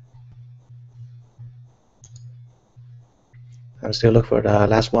 I'm still look for the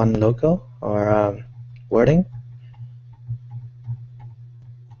last one logo or wording.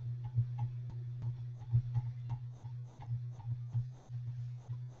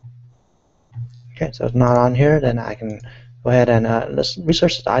 Okay, so it's not on here, then I can go ahead and let's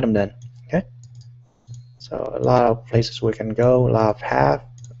research the item then. Okay, so a lot of places we can go, a lot of have.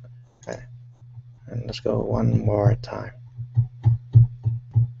 Okay, and let's go one more time.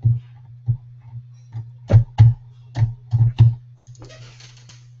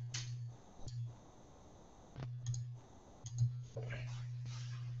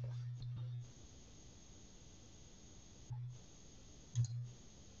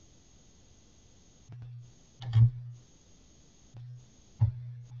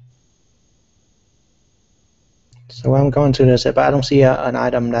 So when I'm going to this, if I don't see an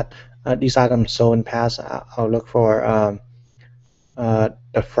item that these items sold in past, I'll look for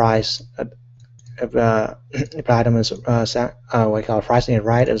the price. If the item is what we call pricing it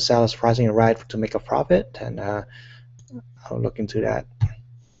right, if the seller is pricing it right to make a profit, and I'll look into that.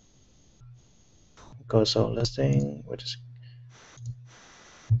 Go sold listing, which is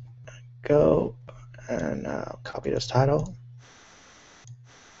go and copy this title.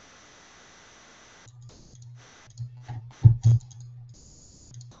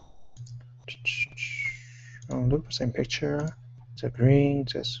 Look the same picture. It's a green,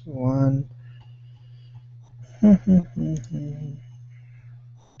 just one. Okay,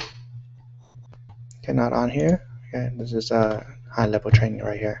 not on here. Okay, this is a high-level training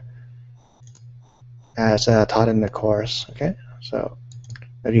right here, as taught in the course. Okay, so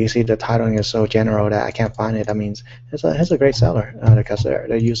If you see the titling is so general that I can't find it, that means it's a great seller because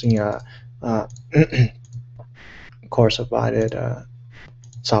they're using a course provided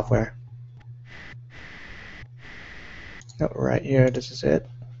software. Oh, right here, this is it.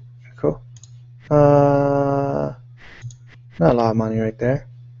 Cool. Not a lot of money right there.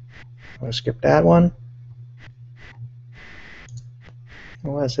 We'll skip that one.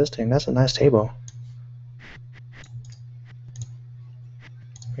 What is this thing? That's a nice table.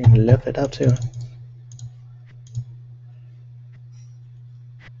 We can lift it up too.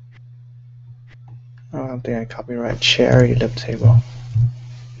 Oh, I'm thinking copyright cherry lift table.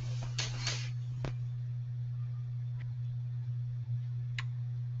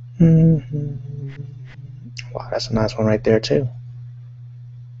 Wow, that's a nice one right there too.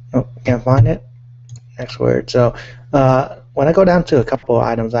 Oh, can't find it. Next word. So when I go down to a couple of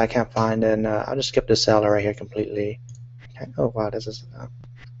items I can't find, and I'll just skip the seller right here completely. Okay. Oh wow, this is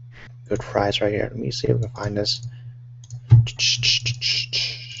good price right here. Let me see if we can find this.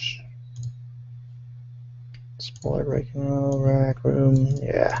 Sport rack room.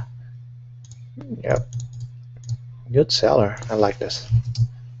 Yeah. Yep. Good seller. I like this.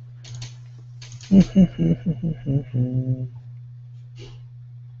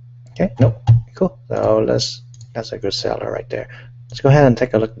 Okay. Nope. Cool. So that's a good seller right there. Let's go ahead and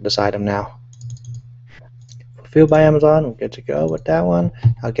take a look at this item now. Fulfilled by Amazon. We're good to go with that one.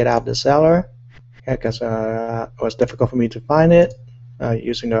 I'll get out the seller because it was difficult for me to find it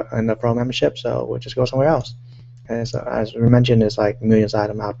using the Pro membership. So we'll just go somewhere else. And so, as we mentioned, there's like millions of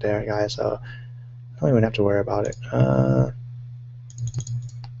items out there, guys. So don't even have to worry about it.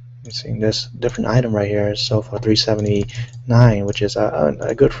 You're seeing this different item right here. So for $379, which is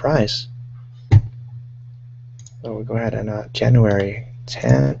a good price. So we'll go ahead and January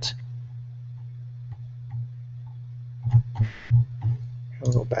 10th.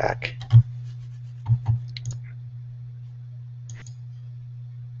 We'll go back.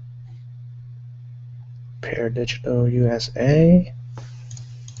 Pair Digital USA.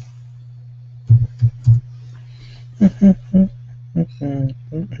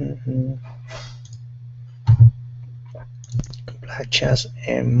 Black chest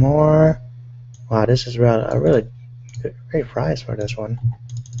and more. Wow, this is a really great price for this one.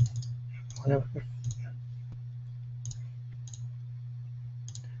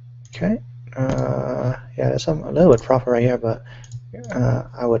 Okay. Yeah, there's a little bit profit right here, but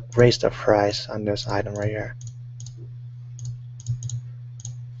I would raise the price on this item right here.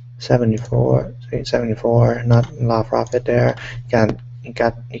 74, not a lot of profit there. You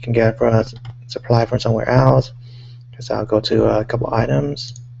can get it for a supply from somewhere else. So I'll go to a couple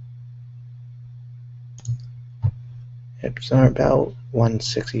items. It's about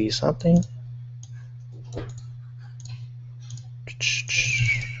 160 something.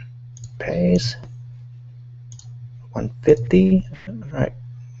 Pays 150. All right.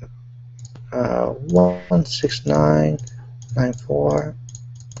 169.94.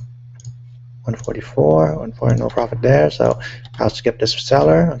 144, 140, no profit there, so I'll skip this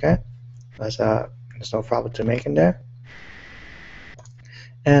seller. Okay, there's no profit to make in there.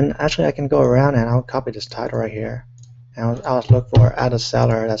 And actually, I can go around and I'll copy this title right here, and I'll look for other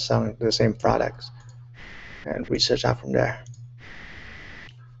seller that's selling the same products, and research out from there.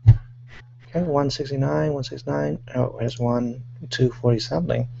 Okay, 169, 169. Oh, here's 240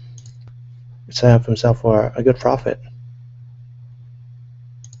 something. Set up himself for a good profit.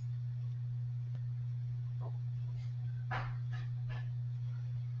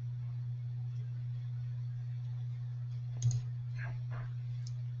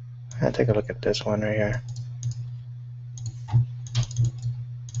 I'll take a look at this one right here.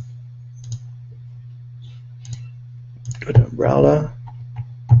 Good umbrella.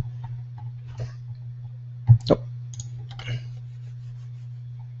 Oh.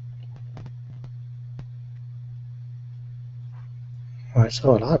 Oh, I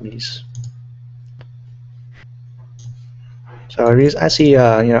saw a lot of these. So I see,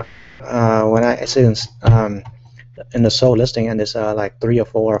 when I see in the sold listing, and there's like 3 or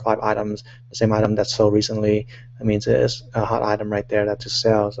 4 or 5 items, the same item that's sold recently. That means it's a hot item right there that to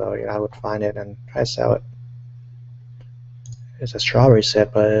sell. So I would find it and try to sell it. It's a strawberry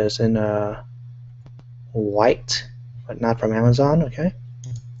set, but it's in white, but not from Amazon. Okay.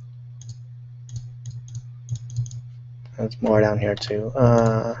 There's more down here too.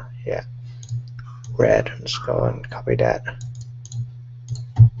 Yeah, red. Let's go and copy that.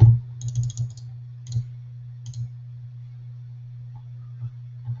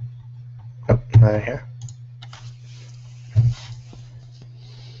 Right here.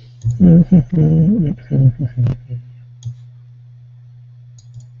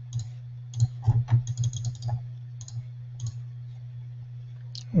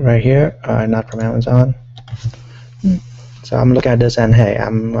 right here, not from Amazon. So I'm looking at this, and hey,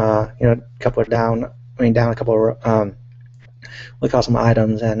 I'm a couple down. I mean, down a couple. Look at some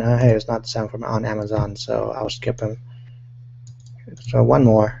items, and hey, it's not the same from on Amazon, so I'll skip them. So one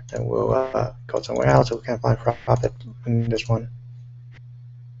more, then we'll go somewhere else so we can find profit in this one.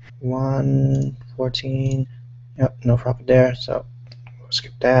 114. Yep, no profit there, so we'll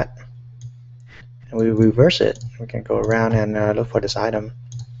skip that. And we reverse it. We can go around and look for this item.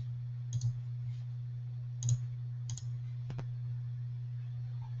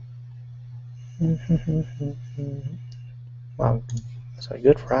 Wow, that's a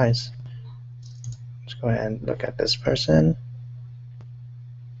good price. Let's go ahead and look at this person.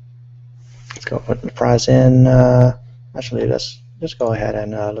 Let's go put the price in. Actually, let's just go ahead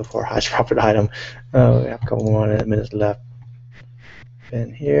and look for highest profit item. We have a couple more minutes left.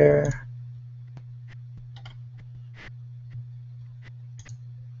 In here.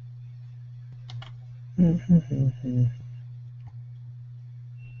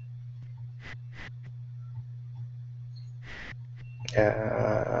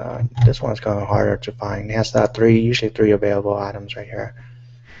 Yeah, this one's kind of harder to find. It has usually three available items right here.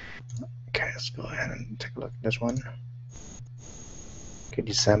 Okay, let's go ahead and take a look at this one. Okay,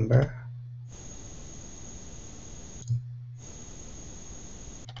 December.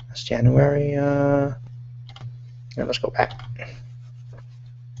 That's January. Yeah, let's go back.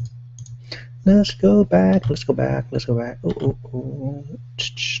 Let's go back. Let's go back. Let's go back. Ooh.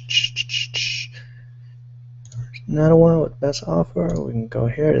 Another one with best offer. We can go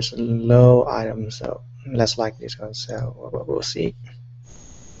here. It's a low item, so less likely it's going to sell. But we'll see.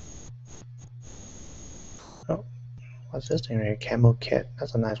 Oh, what's this thing here? Camel kit.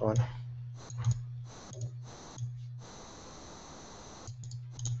 That's a nice one.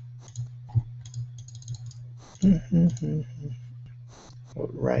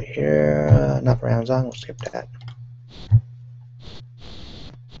 Right here, not for Amazon. We'll skip that.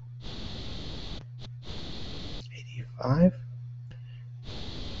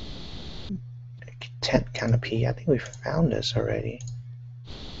 Tent canopy. I think we found this already.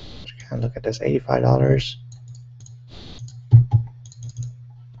 Let's kind of look at this. $85.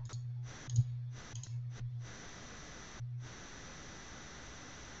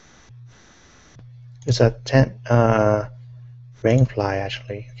 It's a tent rainfly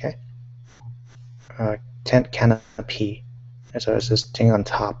actually. Okay. Tent canopy. And so it's this thing on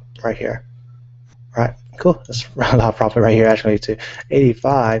top right here. Right. Cool. Let's round out profit right here actually to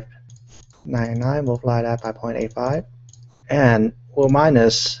 85.99. Multiply that by 0.85, and we'll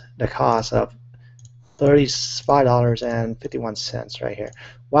minus the cost of $35.51 right here.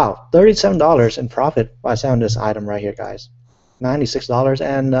 Wow, $37 in profit by selling this item right here, guys. $96,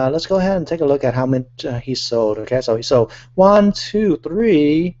 and let's go ahead and take a look at how much he sold. Okay, so he sold 1, 2,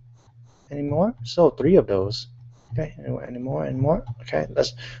 3. Any more? Sold 3 of those. Okay, any more? Okay,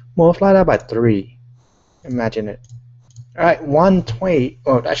 let's multiply that by 3. Imagine it. All right, 120.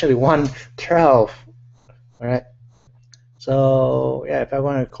 Oh, actually 112. All right. So yeah, if I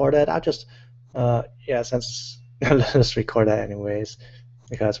want to record that, I'll just yeah, since let's record that anyways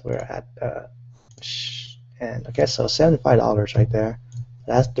because we're at and okay, so $75 right there.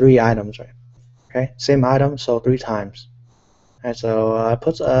 That's 3 items, right? Okay, same item, so 3 times. All right, so it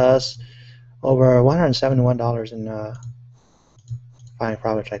puts us over $171 in finding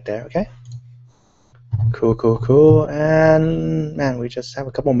profits right there. Okay. Cool. And man, we just have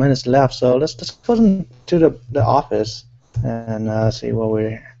a couple minutes left, so let's go into the office and see what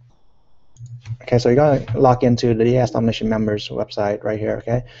we. Okay, so you're gonna log into the DS Domination members website right here.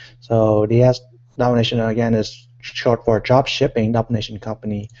 Okay, so DS Domination again is short for Drop Shipping Domination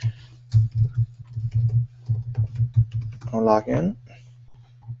Company. I'll log in.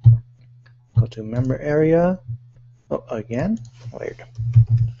 Go to member area. Oh, again. Weird.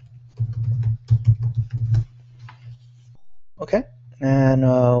 Okay, and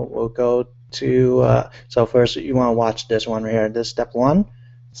we'll go to, so first you want to watch this one right here. This is step 1.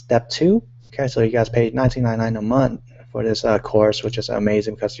 Step 2, okay, so you guys paid $19.99 a month for this course, which is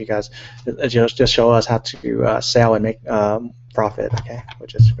amazing because you guys just show us how to sell and make profit, okay,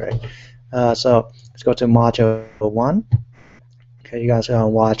 which is great. So let's go to module 1. Okay, you guys are going to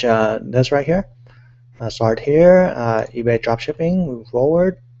watch this right here. Start here, eBay dropshipping, move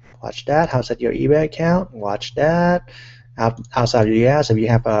forward, watch that. How to set your eBay account, watch that. Outside of the US, if you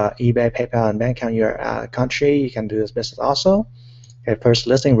have eBay, PayPal, and bank account in your country, you can do this business also. Okay, first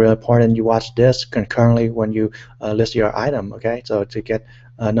listing, really important. You watch this concurrently when you list your item. Okay, so to get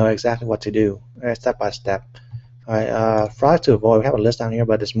know exactly what to do, step by step. All right, product to avoid. We have a list down here,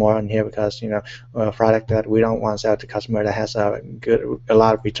 but it's more on here because product that we don't want to sell to customer that has a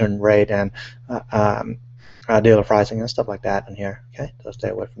lot of return rate and dealer pricing and stuff like that in here. Okay, so stay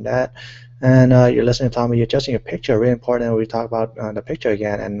away from that. And you're listening to Tommy. You're adjusting your picture. Really important. We talk about the picture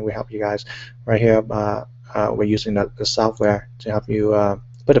again, and we help you guys right here. We're using the software to help you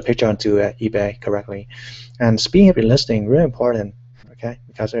put a picture onto eBay correctly. And speeding up your listing, really important. Okay,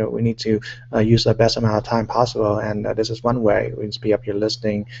 because we need to use the best amount of time possible, and this is one way we can speed up your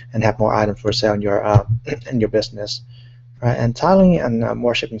listing and have more items for sale in your in your business. Right, and titling and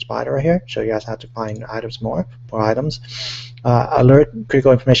more shipping spider right here show you guys how to find items more items. Alert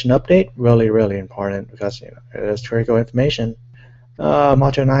critical information update, really important because it is critical information.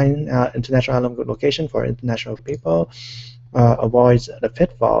 Module 9 international item location for international people. Avoids the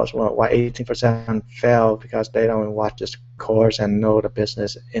pitfalls why 18% fail because they don't even watch this course and know the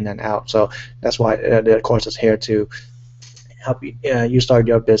business in and out. So that's why the course is here to help you start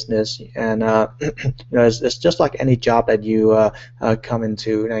your business. And it's just like any job that you come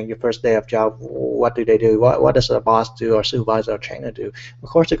into. Your first day of job, what do they do? What does a boss do or supervisor or trainer do? Of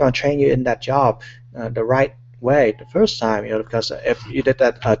course, they're going to train you in that job the right way the first time. Because if you did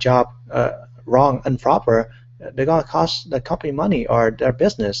that job wrong, improper, they're going to cost the company money or their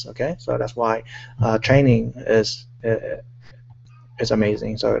business. Okay, so that's why training is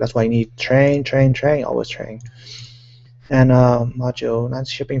amazing. So that's why you need train, always train. And module 9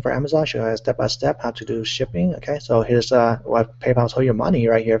 shipping for Amazon show you step by step how to do shipping. Okay, so here's what PayPal told your money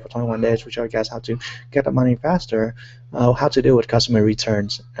right here for 21 days. We show you guys how to get the money faster, how to deal with customer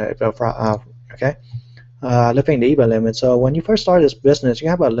returns. Okay. Lifting the eBay limit. So when you first start this business, you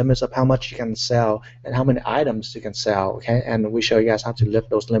have a limit of how much you can sell and how many items you can sell. Okay, and we show you guys how to lift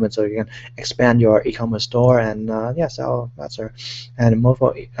those limits so you can expand your e-commerce store and sell faster. And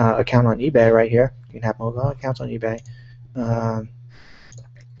mobile account on eBay right here. You can have mobile accounts on eBay.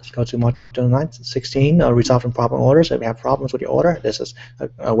 Let's go to module 9, resolving problem orders. If you have problems with your order, this is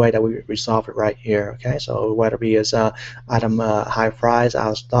a way that we resolve it right here. Okay, so whether it be is item high price,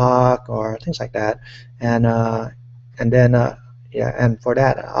 out of stock, or things like that, and then and for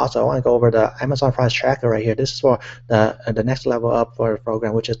that also I want to go over the Amazon price tracker right here. This is for the next level up for the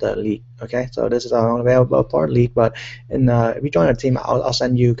program, which is the elite. Okay, so this is only available for elite, but if you join our team, I'll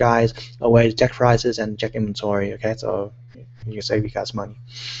send you guys a way to check prices and check inventory. Okay, so you can save you guys money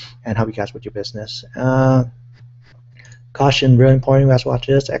and help you guys with your business. Caution, really important. You guys watch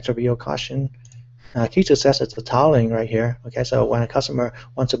this. Extra video caution. Key to success is the titling right here. Okay, so when a customer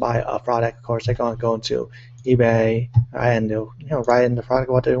wants to buy a product, of course they're going to go into eBay, right, and they'll write in the product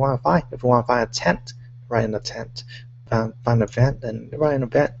what they want to find. If you want to find a tent, write in the tent. Find an event, then write an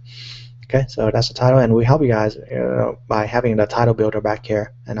event. Okay, so that's the title, and we help you guys by having the title builder back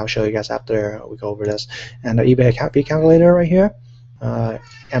here, and I'll show you guys after we go over this. And the eBay account fee calculator right here.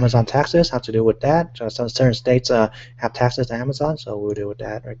 Amazon taxes, how to deal with that. So some certain states have taxes to Amazon, so we'll deal with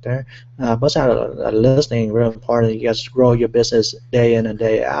that right there. Most out of listening, real important. You guys grow your business day in and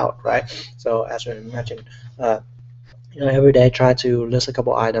day out, right? So as we mentioned, every day try to list a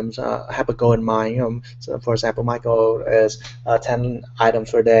couple items, have a goal in mind. So for example, my goal is 10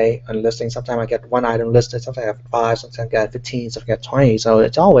 items per day on listing. Sometimes I get one item listed, sometimes I get 5, sometimes I get 15, sometimes I get 20. So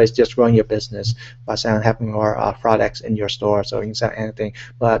it's always just growing your business by having more products in your store, so you can sell anything.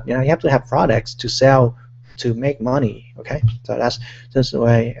 But you have to have products to sell to make money. Okay, so that's just the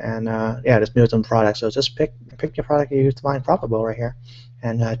way. And there's millions of products. So just pick your product you find profitable right here,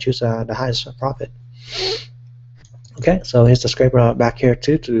 and choose the highest profit. Okay, so here's the scraper back here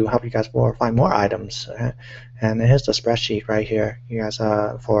too to help you guys find more items. And here's the spreadsheet right here, you guys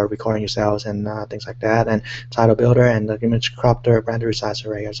for recording your sales and things like that, and title builder and the image crofter, brand resizer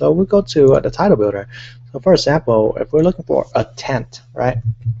right here. So we'll go to the title builder. So for example, if we're looking for a tent, right,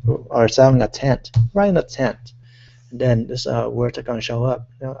 or selling a tent, write in a tent. And then this words are going to show up.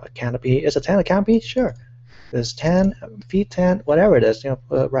 A canopy. Is a tent a canopy? Sure. There's 10 feet, 10, whatever it is,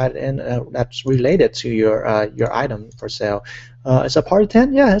 write it in that's related to your item for sale. It's a party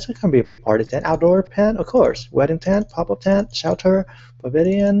tent, yeah, it's gonna be a party tent. Outdoor tent, of course. Wedding tent, pop-up tent, shelter,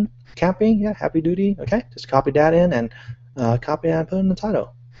 pavilion, camping, yeah, happy duty. Okay, just copy that in and copy and put in the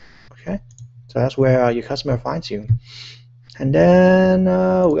title. Okay, so that's where your customer finds you. And then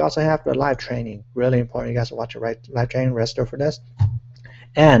we also have the live training. Really important. You guys watch it, right? Live training, register for this.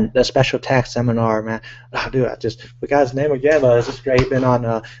 And the special tax seminar, man. Oh, dude, I just forgot his name again, but it's just great. Been on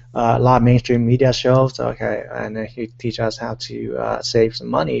a lot of mainstream media shows, okay, and he teach us how to save some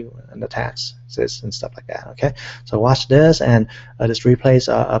money in the taxes and stuff like that, okay. So watch this, and this replays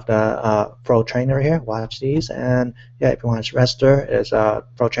of the pro trainer here. Watch these, and yeah, if you want to register, it's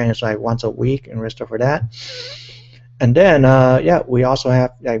pro trainer is like once a week, and register for that. And then yeah, we also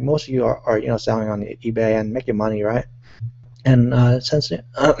have, like, most of you are selling on eBay and making money, right? And since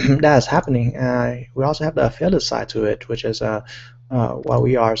that is happening, we also have the affiliate side to it, which is what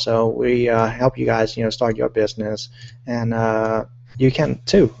we are. So we help you guys, start your business, and you can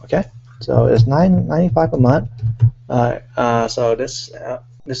too. Okay, so it's $9.95 a month. So this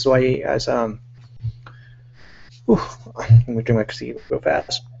is why you guys whew, let me drink my tea real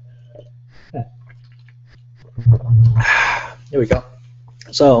fast. Here we go.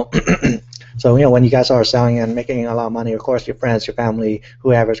 So, so when you guys are selling and making a lot of money, of course, your friends, your family,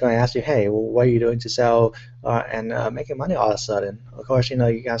 whoever is going to ask you, hey, well, what are you doing to sell and making money all of a sudden? Of course, you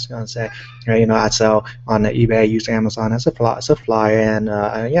guys are going to say, I sell on the eBay, use Amazon as a flyer, and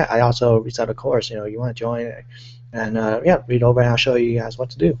yeah, I also resell the course. You want to join it, and yeah, read over and I'll show you guys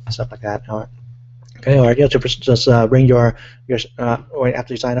what to do, stuff like that. All right. Okay, or just bring your or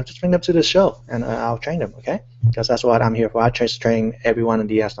after you sign up, just bring them to the show, and I'll train them. Okay, because that's what I'm here for. I try to train everyone in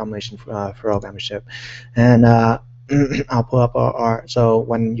the Domination for membership, and I'll pull up our. So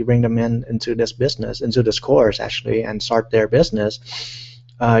when you bring them into this business, into this course actually, and start their business,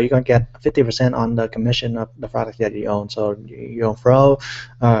 you're gonna get 50% on the commission of the product that you own. So you own Fro,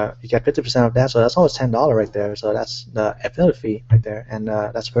 you get 50% of that. So that's almost $10 right there. So that's the affiliate fee right there, and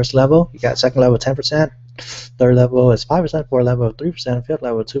that's first level. You got second level 10%, third level is 5%, fourth level 3%, fifth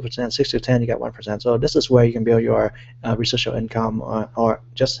level 2%, 6 to 10 you get 1%. So this is where you can build your residual income, or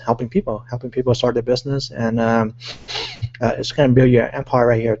just helping people start their business, and it's gonna build your empire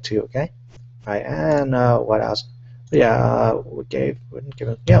right here too. Okay, all right, and what else? Yeah,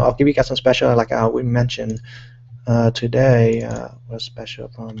 yeah, I'll give you guys some special, like we mentioned today. Was special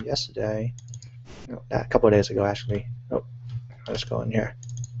from yesterday, no, a couple of days ago actually. Oh, let's go in here.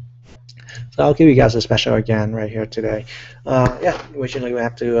 So I'll give you guys a special again right here today. Yeah, originally we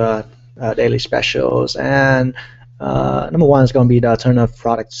have to daily specials, and number one is going to be the alternative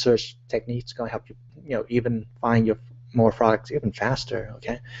product search technique. It's going to help you, even find your more products even faster.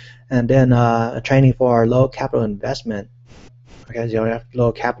 Okay, and then training for low capital investment. Okay, so you have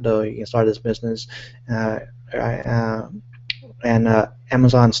low capital, you can start this business, and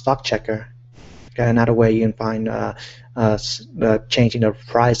Amazon stock checker. Okay, another way you can find changing the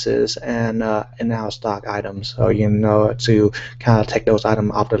prices and in our stock items, so you know to kind of take those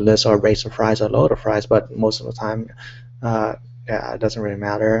items off the list or raise the price or lower the price. But most of the time, yeah, it doesn't really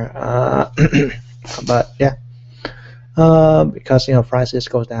matter. But yeah. Because prices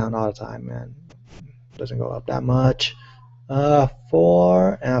goes down all the time and doesn't go up that much.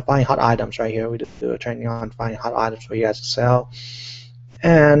 For find hot items right here, we do a training on finding hot items for you guys to sell,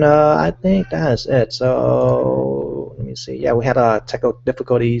 and I think that's it. So let me see. Yeah, we had technical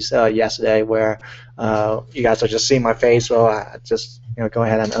difficulties yesterday where you guys are just seeing my face, so I just go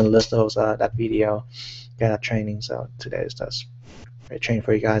ahead and unlist those that video, get that training. So today is just great training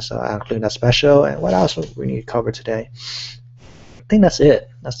for you guys. So I'll include that special. And what else we need to cover today? I think that's it.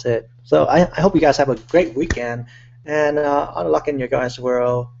 That's it. So I hope you guys have a great weekend, and all the luck in your guys'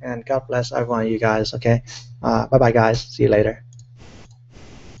 world, and God bless every one of you guys. Okay, bye bye guys. See you later.